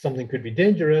something could be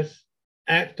dangerous,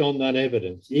 act on that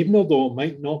evidence, even although it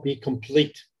might not be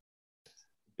complete.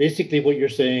 Basically, what you're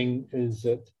saying is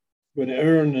that we're going to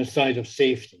err on the side of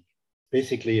safety,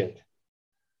 basically it.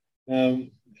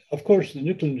 Of course, the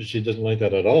nuclear industry doesn't like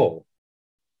that at all.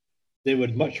 They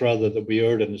would much rather that we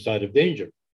erred on the side of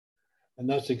danger. And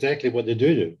that's exactly what they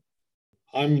do.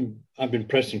 I've been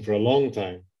pressing for a long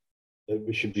time that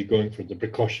we should be going for the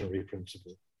precautionary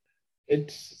principle.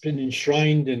 It's been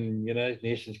enshrined in United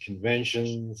Nations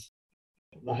conventions.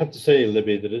 I have to say,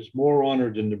 Libby, that it's more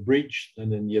honored in the breach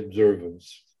than in the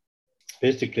observance.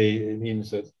 Basically, it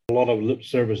means that a lot of lip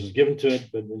service is given to it,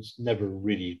 but it's never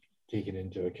really taken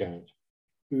into account.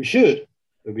 We should,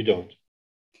 but we don't.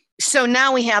 So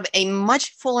now we have a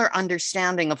much fuller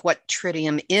understanding of what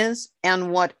tritium is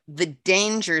and what the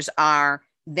dangers are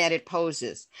that it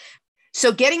poses.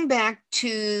 So getting back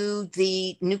to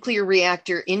the nuclear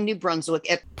reactor in New Brunswick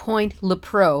at Point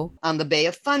Lepreau on the Bay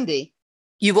of Fundy,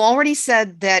 you've already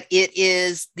said that it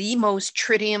is the most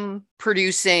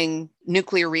tritium-producing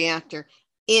nuclear reactor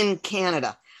in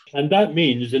Canada. And that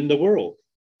means in the world.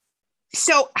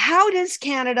 So how does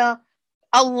Canada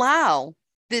allow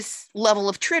this level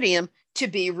of tritium to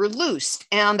be released?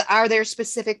 And are there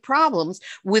specific problems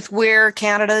with where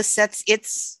Canada sets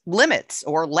its limits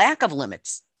or lack of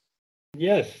limits?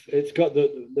 Yes, it's got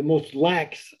the most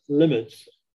lax limits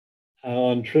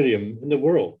on tritium in the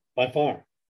world by far.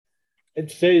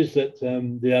 It says that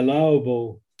the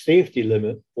allowable safety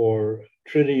limit for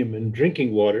tritium in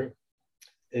drinking water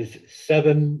is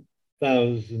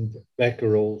 7,000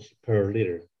 becquerels per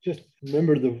liter. Just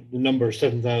remember the number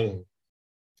 7,000.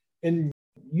 In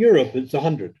Europe, it's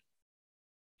 100.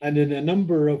 And in a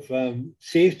number of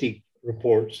safety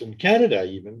reports in Canada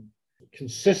even,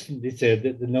 consistently said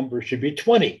that the number should be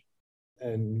 20.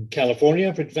 In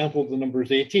California, for example, the number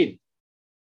is 18.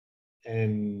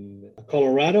 In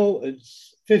Colorado,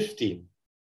 it's 15.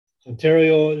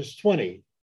 Ontario is 20.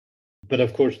 But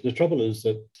of course, the trouble is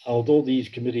that although these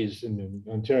committees in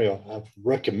Ontario have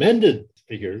recommended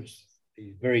figures,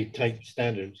 these very tight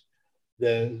standards,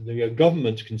 the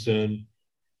government's concern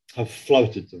have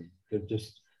flouted them. They've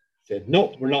just said,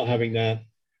 no, we're not having that.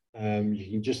 You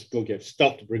can just go get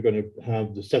stuffed. We're going to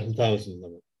have the 7,000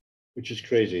 limit, which is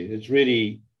crazy. It's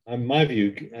really in my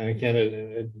view,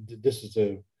 Canada, this is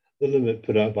the limit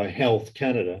put out by Health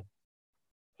Canada.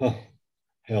 Oh,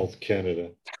 Health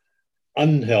Canada.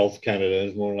 Unhealth Canada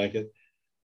is more like it.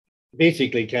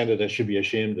 Basically, Canada should be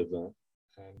ashamed of that.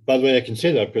 By the way, I can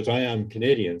say that because I am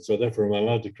Canadian, so therefore I'm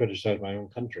allowed to criticize my own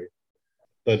country.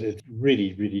 But it's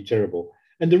really, really terrible.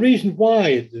 And the reason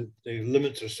why the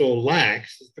limits are so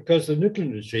lax is because the nuclear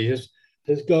industry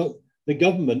has got the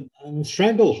government on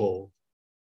stranglehold.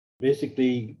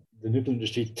 Basically, the nuclear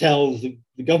industry tells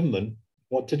the government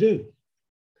what to do.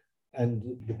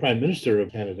 And the Prime Minister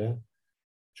of Canada,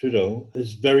 Trudeau,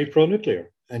 is very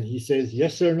pro-nuclear. And he says,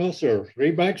 yes, sir, no, sir,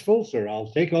 3 bags full, sir.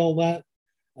 I'll take all that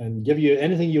and give you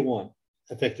anything you want,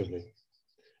 effectively.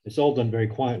 It's all done very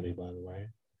quietly, by the way,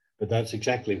 but that's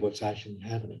exactly what's actually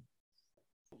happening.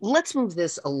 Let's move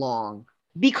this along,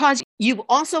 because you've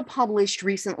also published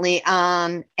recently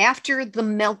on After the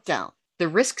Meltdown, the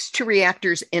risks to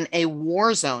reactors in a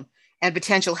war zone and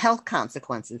potential health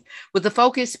consequences, with the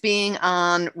focus being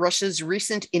on Russia's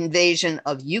recent invasion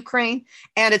of Ukraine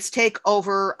and its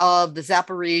takeover of the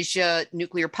Zaporizhia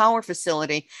nuclear power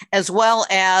facility, as well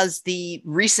as the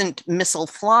recent missile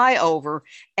flyover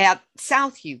at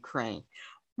South Ukraine.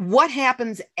 What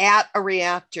happens at a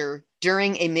reactor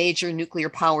during a major nuclear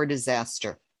power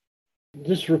disaster?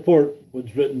 This report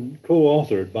was written,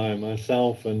 co-authored by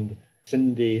myself and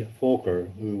Cindy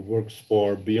Foker, who works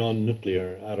for Beyond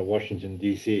Nuclear out of Washington,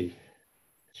 D.C.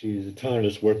 She's a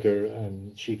tireless worker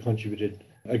and she contributed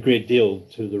a great deal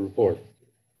to the report.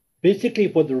 Basically,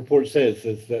 what the report says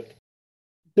is that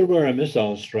if there were a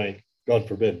missile strike, God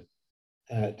forbid,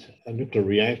 at a nuclear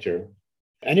reactor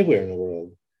anywhere in the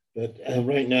world, but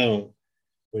right now,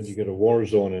 when you get a war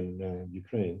zone in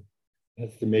Ukraine,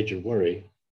 that's the major worry.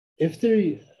 If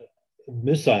the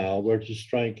missile were to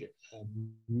strike a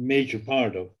major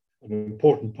part of, an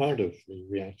important part of the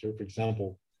reactor, for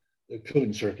example, the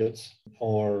cooling circuits,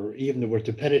 or even were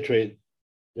to penetrate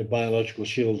the biological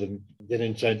shield and get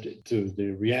inside to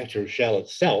the reactor shell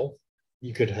itself,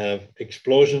 you could have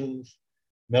explosions,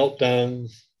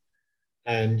 meltdowns,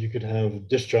 and you could have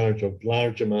discharge of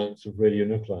large amounts of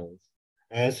radionuclides,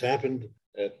 as happened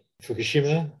at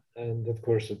Fukushima and, of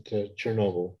course, at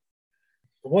Chernobyl.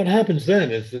 What happens then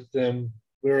is that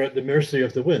we're at the mercy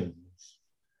of the winds.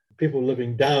 People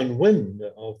living downwind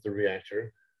of the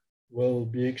reactor will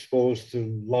be exposed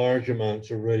to large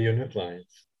amounts of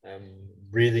radionuclides.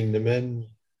 Breathing them in,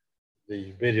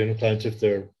 the radionuclides, if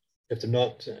they're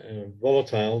not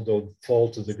volatile, they'll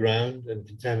fall to the ground and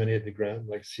contaminate the ground,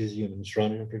 like cesium and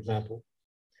strontium, for example.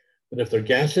 But if they're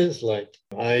gases, like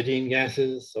iodine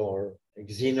gases or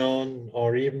xenon,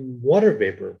 or even water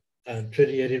vapor,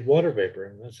 tritiated water vapor,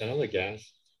 and that's another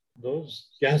gas, those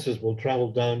gases will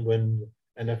travel downwind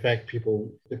and affect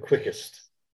people the quickest.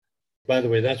 By the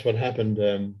way, that's what happened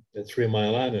at 3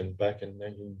 Mile Island back in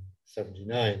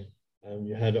 1979.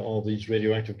 You had all these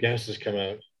radioactive gases come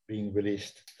out, being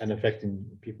released and affecting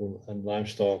people and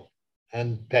livestock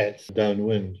and pets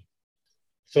downwind.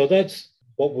 So that's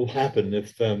what will happen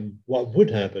what would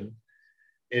happen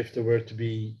if there were to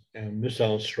be a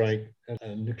missile strike at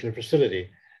a nuclear facility.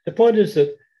 The point is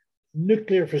that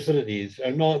nuclear facilities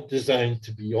are not designed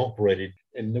to be operated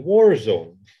in the war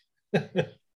zone.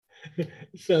 It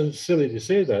sounds silly to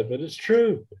say that, but it's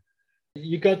true.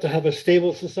 You've got to have a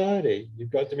stable society.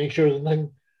 You've got to make sure that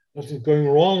nothing's going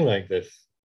wrong like this.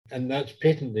 And that's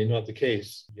patently not the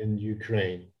case in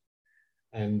Ukraine.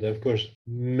 And of course,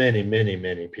 many, many,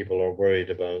 many people are worried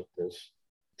about this.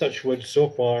 Touch wood, so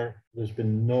far, there's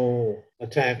been no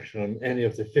attacks on any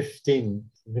of the 15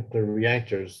 nuclear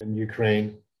reactors in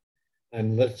Ukraine.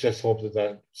 And let's just hope that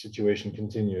that situation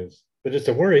continues. But it's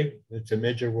a worry. It's a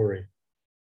major worry.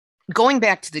 Going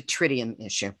back to the tritium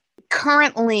issue,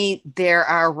 currently there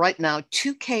are right now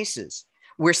 2 cases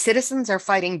where citizens are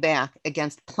fighting back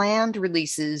against planned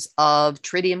releases of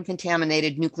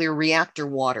tritium-contaminated nuclear reactor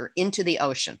water into the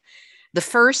ocean. The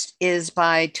first is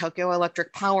by Tokyo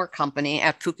Electric Power Company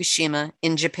at Fukushima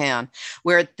in Japan,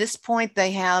 where at this point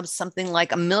they have something like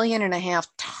 1.5 million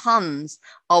tons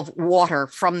of water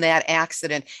from that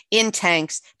accident in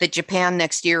tanks that Japan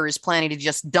next year is planning to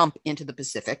just dump into the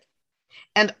Pacific.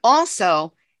 And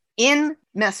also in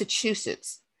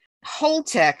Massachusetts,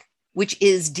 Holtec, which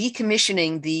is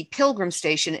decommissioning the Pilgrim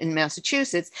Station in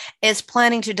Massachusetts, is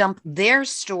planning to dump their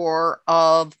store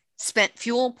of spent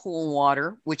fuel pool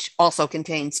water, which also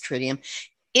contains tritium,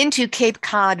 into Cape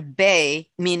Cod Bay,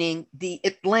 meaning the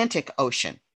Atlantic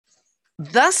Ocean.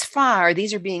 Thus far,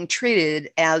 these are being treated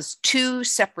as 2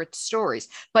 separate stories.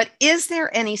 But is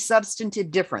there any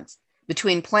substantive difference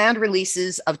between planned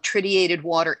releases of tritiated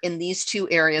water in these 2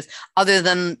 areas other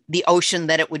than the ocean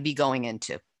that it would be going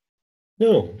into?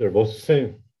 No, they're both the same.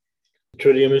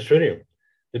 Tritium is tritium.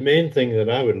 The main thing that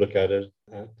I would look at is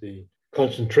at the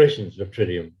concentrations of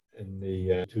tritium in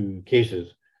the two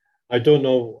cases. I don't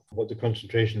know what the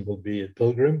concentration will be at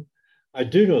Pilgrim. I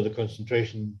do know the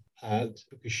concentration at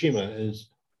Fukushima is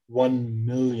 1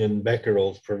 million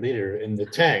becquerels per liter in the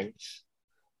tanks,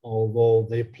 although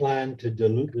they plan to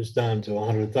dilute this down to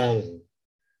 100,000.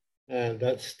 And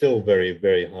that's still very,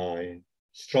 very high.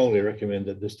 Strongly recommend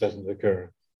that this doesn't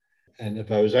occur. And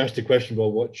if I was asked a question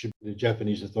about what should the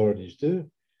Japanese authorities do,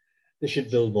 they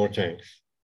should build more tanks.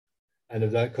 And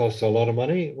if that costs a lot of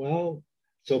money, well,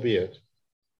 so be it.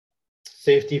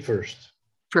 Safety first.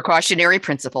 Precautionary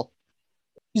principle.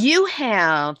 You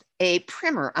have a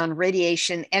primer on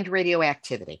radiation and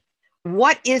radioactivity.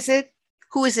 What is it?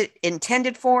 Who is it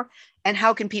intended for? And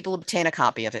how can people obtain a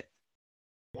copy of it?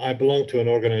 I belong to an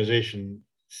organization,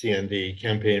 CND,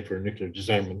 Campaign for Nuclear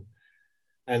Disarmament.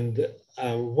 And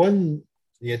when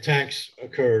the attacks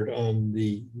occurred on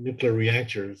the nuclear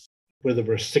reactors, where there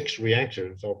were 6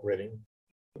 reactors operating,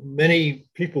 many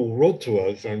people wrote to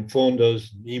us and phoned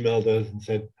us, emailed us and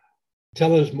said,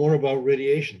 tell us more about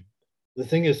radiation. The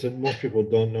thing is that most people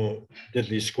don't know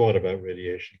diddly squat about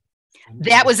radiation.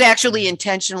 That was actually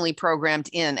intentionally programmed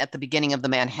in at the beginning of the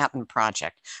Manhattan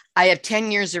Project. I have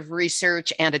 10 years of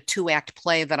research and a 2-act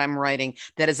play that I'm writing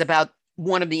that is about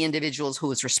one of the individuals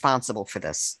who is responsible for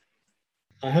this.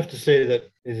 I have to say that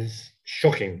it is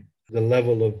shocking, the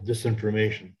level of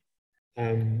disinformation.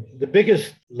 The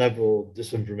biggest level of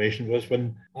disinformation was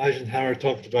when Eisenhower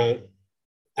talked about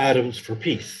atoms for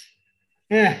peace.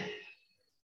 Rather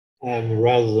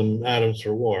than atoms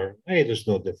for war. Hey, there's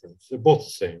no difference. They're both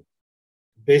the same.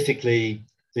 Basically,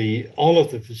 all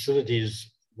of the facilities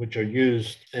which are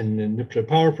used in the nuclear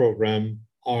power program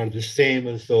are the same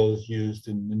as those used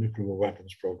in the nuclear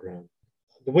weapons program.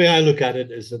 The way I look at it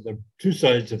is that they're two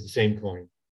sides of the same coin.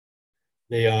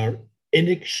 They are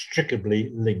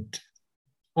inextricably linked,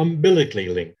 umbilically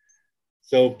linked.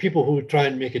 So people who try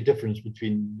and make a difference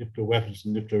between nuclear weapons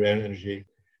and nuclear energy,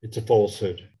 it's a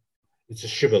falsehood. It's a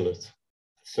shibboleth.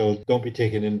 So don't be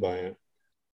taken in by it.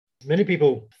 Many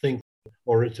people think,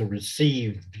 or it's a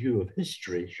received view of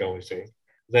history, shall we say,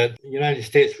 that the United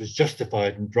States was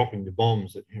justified in dropping the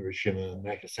bombs at Hiroshima and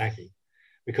Nagasaki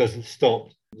because it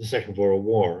stopped the Second World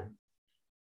War.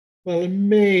 Well, it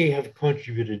may have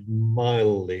contributed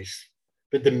mildly,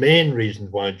 but the main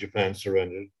reason why Japan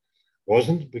surrendered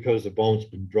wasn't because the bombs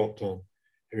had been dropped on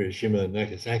Hiroshima and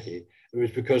Nagasaki. It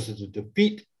was because of the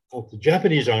defeat of the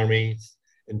Japanese armies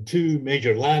in 2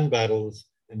 major land battles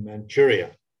in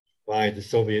Manchuria by the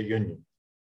Soviet Union.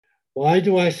 Why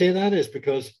do I say that? It's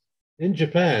because in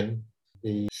Japan,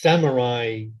 the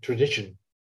samurai tradition,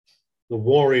 the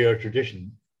warrior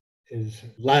tradition, is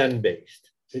land-based.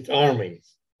 It's armies.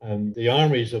 And the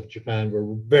armies of Japan were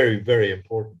very, very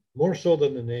important, more so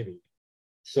than the Navy.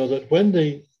 So that when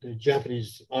the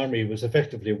Japanese army was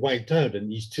effectively wiped out in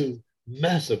these 2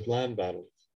 massive land battles,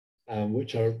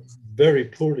 which are very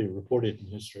poorly reported in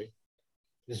history,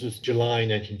 this was July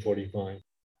 1945,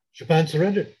 Japan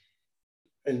surrendered.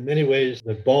 In many ways,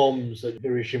 the bombs at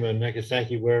Hiroshima and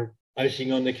Nagasaki were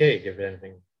icing on the cake, if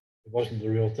anything. It wasn't the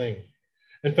real thing.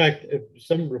 In fact,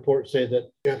 some reports say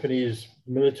that Japanese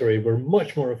military were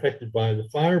much more affected by the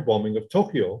firebombing of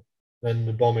Tokyo than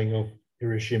the bombing of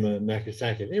Hiroshima and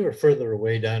Nagasaki. They were further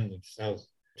away down in the south,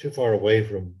 too far away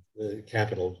from the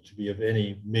capital to be of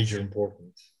any major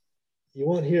importance. You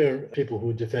won't hear people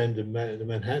who defend the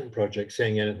Manhattan Project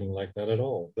saying anything like that at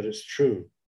all, but it's true.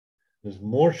 There's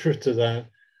more truth to that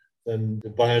than the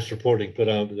biased reporting put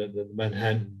out that the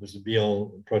Manhattan was the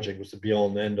be-all project, was the be-all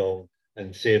and end-all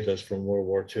and saved us from World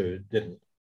War II. It didn't.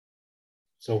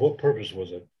 So what purpose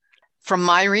was it? From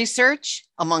my research,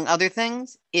 among other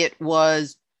things, it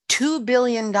was $2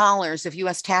 billion of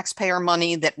US taxpayer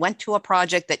money that went to a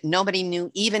project that nobody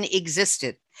knew even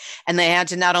existed. And they had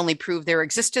to not only prove their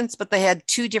existence, but they had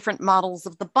 2 different models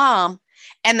of the bomb,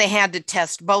 and they had to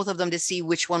test both of them to see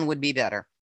which one would be better.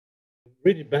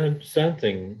 Really sad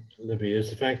thing, Libby, is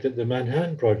the fact that the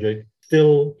Manhattan Project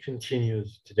still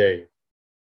continues today.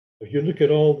 If you look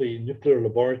at all the nuclear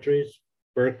laboratories,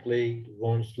 Berkeley,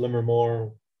 Lawrence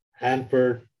Livermore,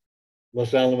 Hanford,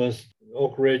 Los Alamos,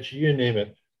 Oak Ridge, you name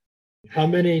it, how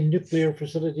many nuclear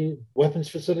facilities, weapons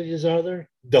facilities are there?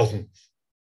 Dozens.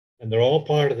 And they're all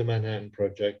part of the Manhattan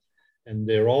Project, and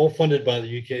they're all funded by the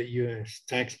US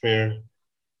taxpayer,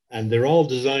 and they're all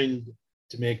designed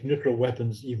to make nuclear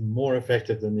weapons even more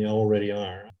effective than they already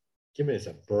are. Give me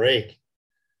a break.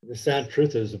 The sad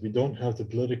truth is that we don't have the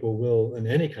political will in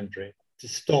any country to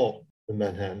stop the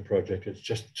Manhattan Project. It's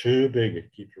just too big.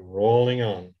 It keeps rolling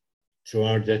on to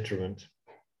our detriment.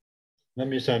 That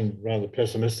may sound rather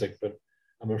pessimistic, but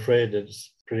I'm afraid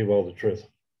it's pretty well the truth.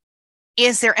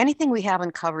 Is there anything we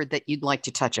haven't covered that you'd like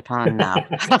to touch upon now?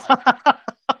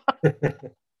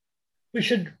 We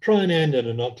should try and end on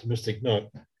an optimistic note.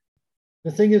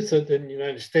 The thing is that in the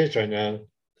United States right now,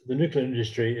 the nuclear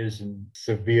industry is in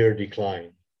severe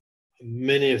decline.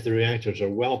 Many of the reactors are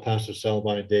well past their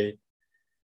sell-by date.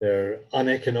 They're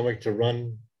uneconomic to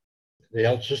run. The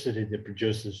electricity they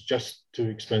produce is just too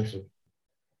expensive.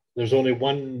 There's only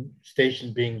one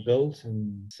station being built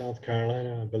in South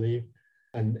Carolina, I believe,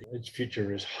 and its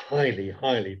future is highly,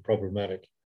 highly problematic.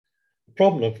 The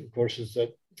problem, of course, is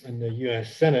that in the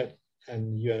US Senate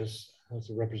and the US House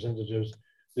of Representatives,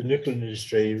 the nuclear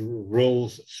industry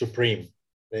rules supreme.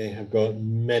 They have got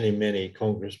many, many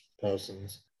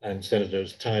congresspersons and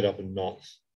senators tied up in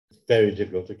knots. It's very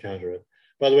difficult to counter it.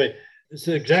 By the way, it's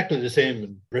exactly the same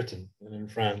in Britain and in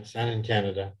France and in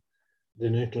Canada. The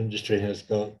nuclear industry has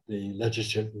got the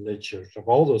legislatures of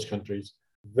all those countries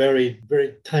very,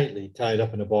 very tightly tied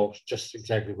up in a box, just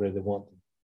exactly where they want them.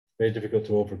 Very difficult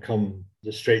to overcome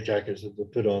the straitjackets that they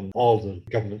put on all the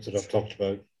governments that I've talked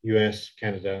about, US,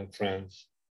 Canada, France,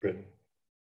 Britain.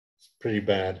 It's pretty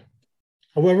bad.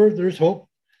 However, there's hope.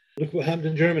 Look what happened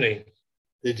in Germany.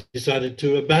 They decided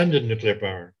to abandon nuclear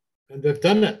power, and they've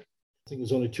done it. I think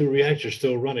there's only 2 reactors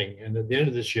still running, and at the end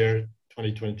of this year,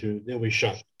 2022, they'll be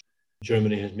shut.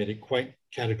 Germany has made it quite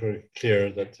categorically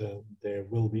clear that they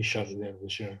will be shut at the end of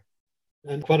this year.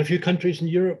 And quite a few countries in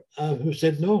Europe who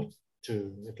said no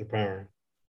to nuclear power.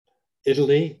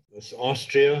 Italy,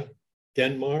 Austria,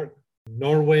 Denmark,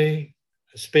 Norway,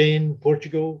 Spain,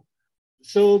 Portugal.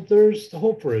 So there's the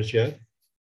hope for us yet.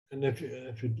 And if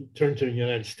you turn to the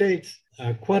United States,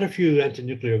 quite a few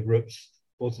anti-nuclear groups,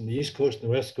 both on the East Coast and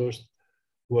the West Coast,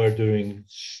 who are doing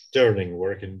sterling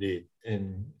work indeed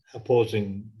in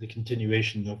opposing the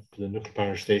continuation of the nuclear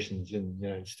power stations in the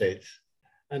United States.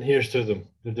 And here's to them.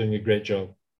 They're doing a great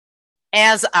job.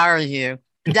 As are you.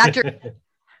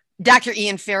 Dr.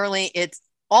 Ian Fairley, it's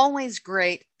always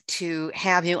great to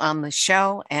have you on the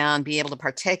show and be able to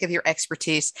partake of your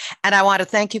expertise. And I want to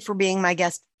thank you for being my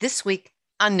guest this week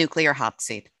on Nuclear Hot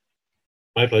Seat.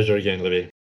 My pleasure again, Libby.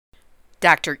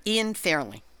 Dr. Ian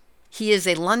Fairley. He is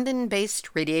a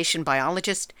London-based radiation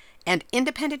biologist and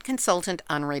independent consultant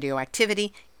on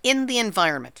radioactivity in the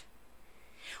environment.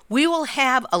 We will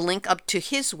have a link up to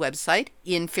his website,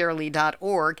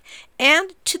 ianfairley.org,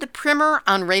 and to the primer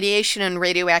on radiation and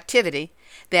radioactivity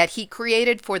that he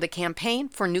created for the Campaign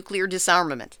for Nuclear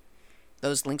Disarmament.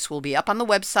 Those links will be up on the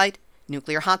website,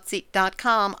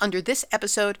 nuclearhotseat.com, under this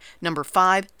episode, number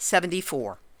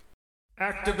 574.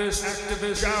 Activist,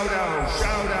 shout out.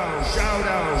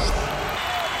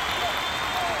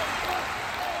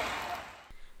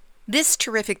 This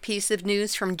terrific piece of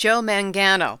news from Joe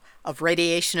Mangano of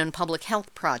Radiation and Public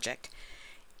Health Project.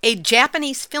 A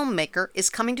Japanese filmmaker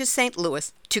is coming to St.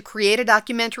 Louis to create a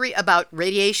documentary about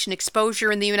radiation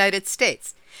exposure in the United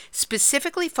States,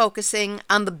 specifically focusing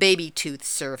on the baby tooth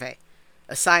survey,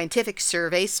 a scientific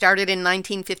survey started in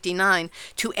 1959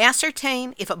 to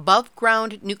ascertain if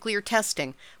above-ground nuclear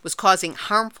testing was causing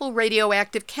harmful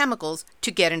radioactive chemicals to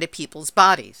get into people's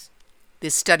bodies.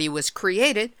 This study was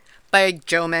created by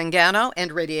Joe Mangano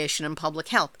and Radiation and Public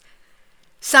Health.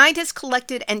 Scientists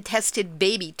collected and tested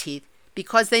baby teeth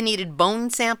because they needed bone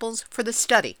samples for the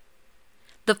study.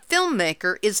 The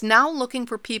filmmaker is now looking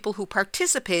for people who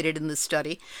participated in the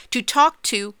study to talk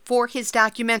to for his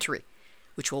documentary,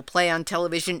 which will play on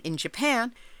television in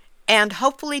Japan and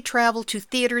hopefully travel to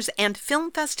theaters and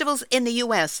film festivals in the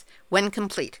U.S. when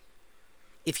complete.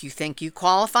 If you think you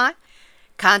qualify,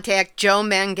 contact Joe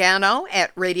Mangano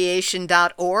at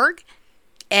radiation.org,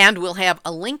 and we'll have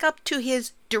a link up to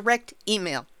his direct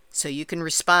email so you can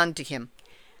respond to him.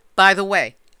 By the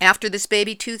way, after this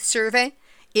baby tooth survey,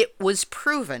 it was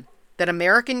proven that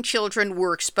American children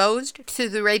were exposed to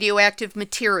the radioactive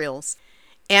materials,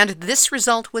 and this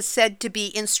result was said to be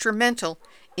instrumental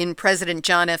in President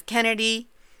John F. Kennedy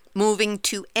moving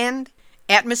to end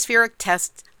atmospheric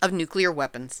tests of nuclear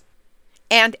weapons.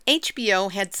 And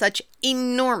HBO had such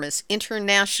enormous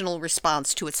international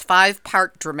response to its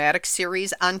 5-part dramatic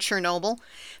series on Chernobyl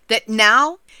that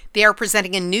now they are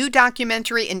presenting a new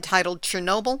documentary entitled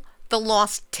Chernobyl: The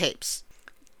Lost Tapes.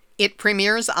 It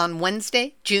premieres on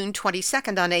Wednesday, June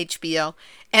 22nd on HBO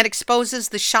and exposes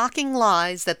the shocking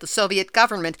lies that the Soviet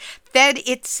government fed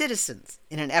its citizens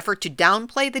in an effort to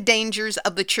downplay the dangers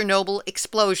of the Chernobyl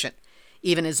explosion,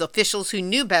 even as officials who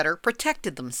knew better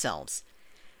protected themselves.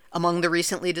 Among the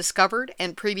recently discovered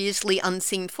and previously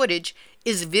unseen footage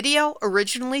is video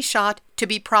originally shot to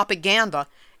be propaganda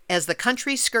as the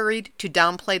country scurried to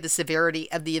downplay the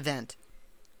severity of the event.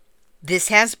 This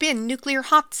has been Nuclear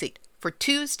Hot Seat for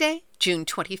Tuesday, June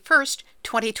 21st,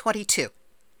 2022.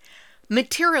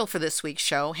 Material for this week's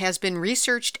show has been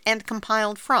researched and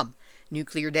compiled from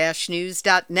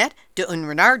nuclear-news.net,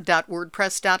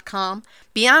 deunrenard.wordpress.com,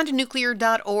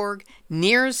 beyondnuclear.org,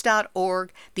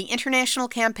 NEARS.org, the International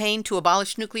Campaign to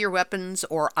Abolish Nuclear Weapons,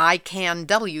 or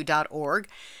ICANW.org,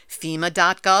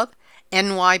 FEMA.gov,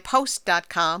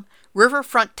 nypost.com,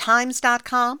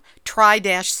 riverfronttimes.com,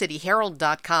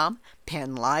 tri-cityherald.com,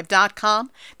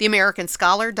 pennlive.com,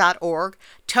 theamericanscholar.org,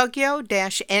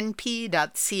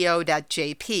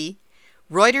 tokyo-np.co.jp,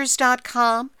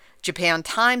 reuters.com,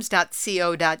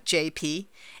 japantimes.co.jp,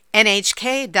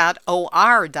 nhk.or.jp,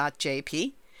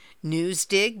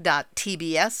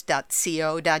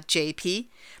 newsdig.tbs.co.jp,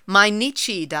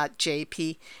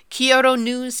 mainichi.jp,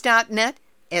 kyotonews.net,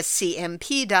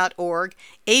 scmp.org,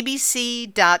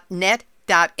 abc.net.au,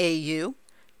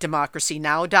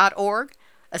 democracynow.org,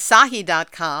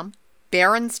 asahi.com,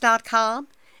 barrons.com,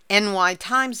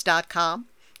 nytimes.com,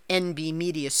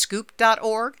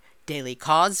 nbmediascoop.org,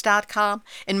 dailycause.com,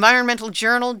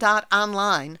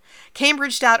 environmentaljournal.online,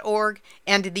 cambridge.org,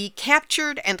 and the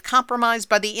captured and compromised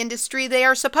by the industry they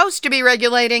are supposed to be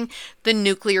regulating, the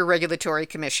Nuclear Regulatory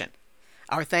Commission.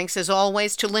 Our thanks, as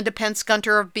always, to Linda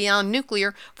Pence-Gunter of Beyond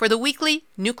Nuclear for the weekly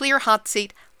Nuclear Hot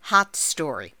Seat Hot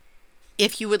Story.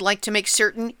 If you would like to make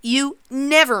certain you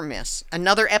never miss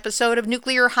another episode of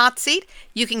Nuclear Hot Seat,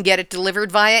 you can get it delivered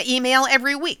via email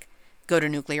every week. Go to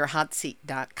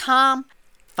nuclearhotseat.com,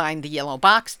 find the yellow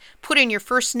box, put in your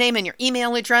first name and your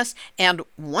email address, and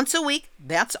once a week,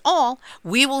 that's all,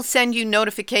 we will send you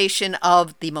notification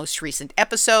of the most recent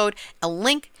episode, a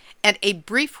link, and a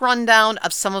brief rundown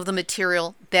of some of the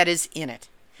material that is in it.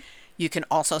 You can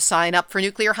also sign up for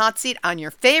Nuclear Hot Seat on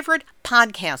your favorite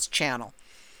podcast channel.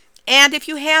 And if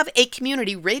you have a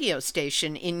community radio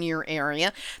station in your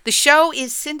area, the show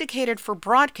is syndicated for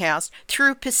broadcast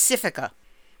through Pacifica.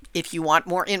 If you want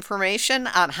more information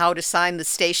on how to sign the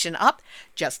station up,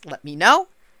 just let me know.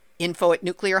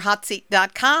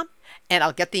 info@nuclearhotseat.com, and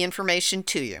I'll get the information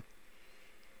to you.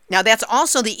 Now, that's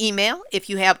also the email if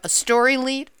you have a story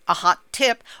lead, a hot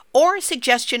tip, or a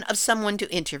suggestion of someone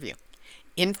to interview.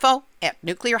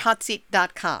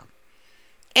 info@nuclearhotseat.com.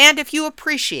 And if you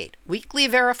appreciate weekly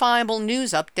verifiable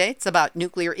news updates about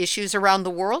nuclear issues around the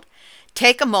world,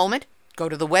 take a moment, go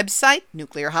to the website,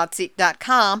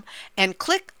 nuclearhotseat.com, and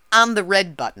click on the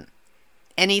red button.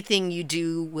 Anything you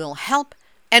do will help,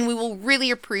 and we will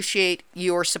really appreciate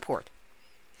your support.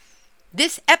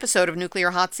 This episode of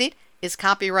Nuclear Hot Seat is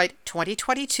copyright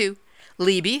 2022,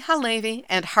 Libby Halevi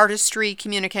and Heartistry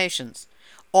Communications.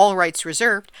 All rights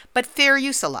reserved, but fair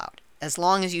use allowed, as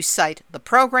long as you cite the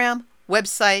program,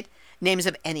 website, names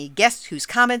of any guests whose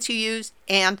comments you use,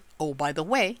 and, oh, by the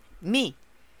way, me.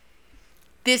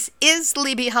 This is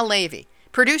Libby Halevi,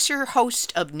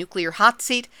 producer-host of Nuclear Hot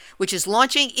Seat, which is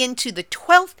launching into the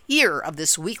 12th year of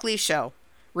this weekly show,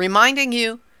 reminding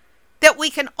you that we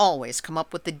can always come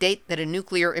up with the date that a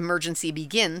nuclear emergency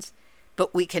begins,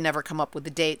 but we can never come up with the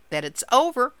date that it's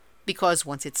over, because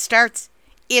once it starts,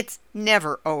 it's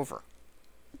never over.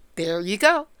 There you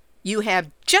go. You have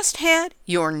just had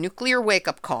your nuclear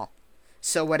wake-up call.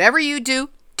 So whatever you do,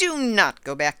 do not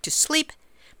go back to sleep,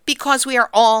 because we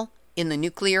are all in the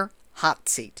nuclear hot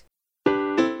seat.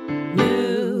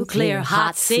 Nuclear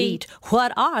hot seat.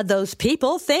 What are those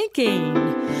people thinking?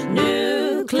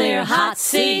 Nuclear hot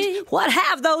seat. What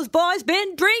have those boys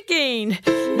been drinking?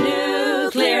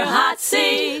 Nuclear hot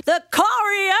seat. The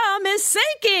corium is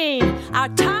sinking. Our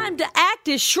time to act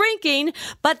is shrinking,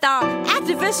 but our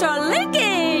activists are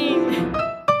linking.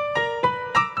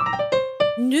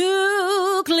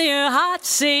 Nuclear hot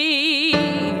seat.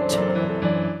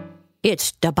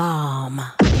 It's the bomb.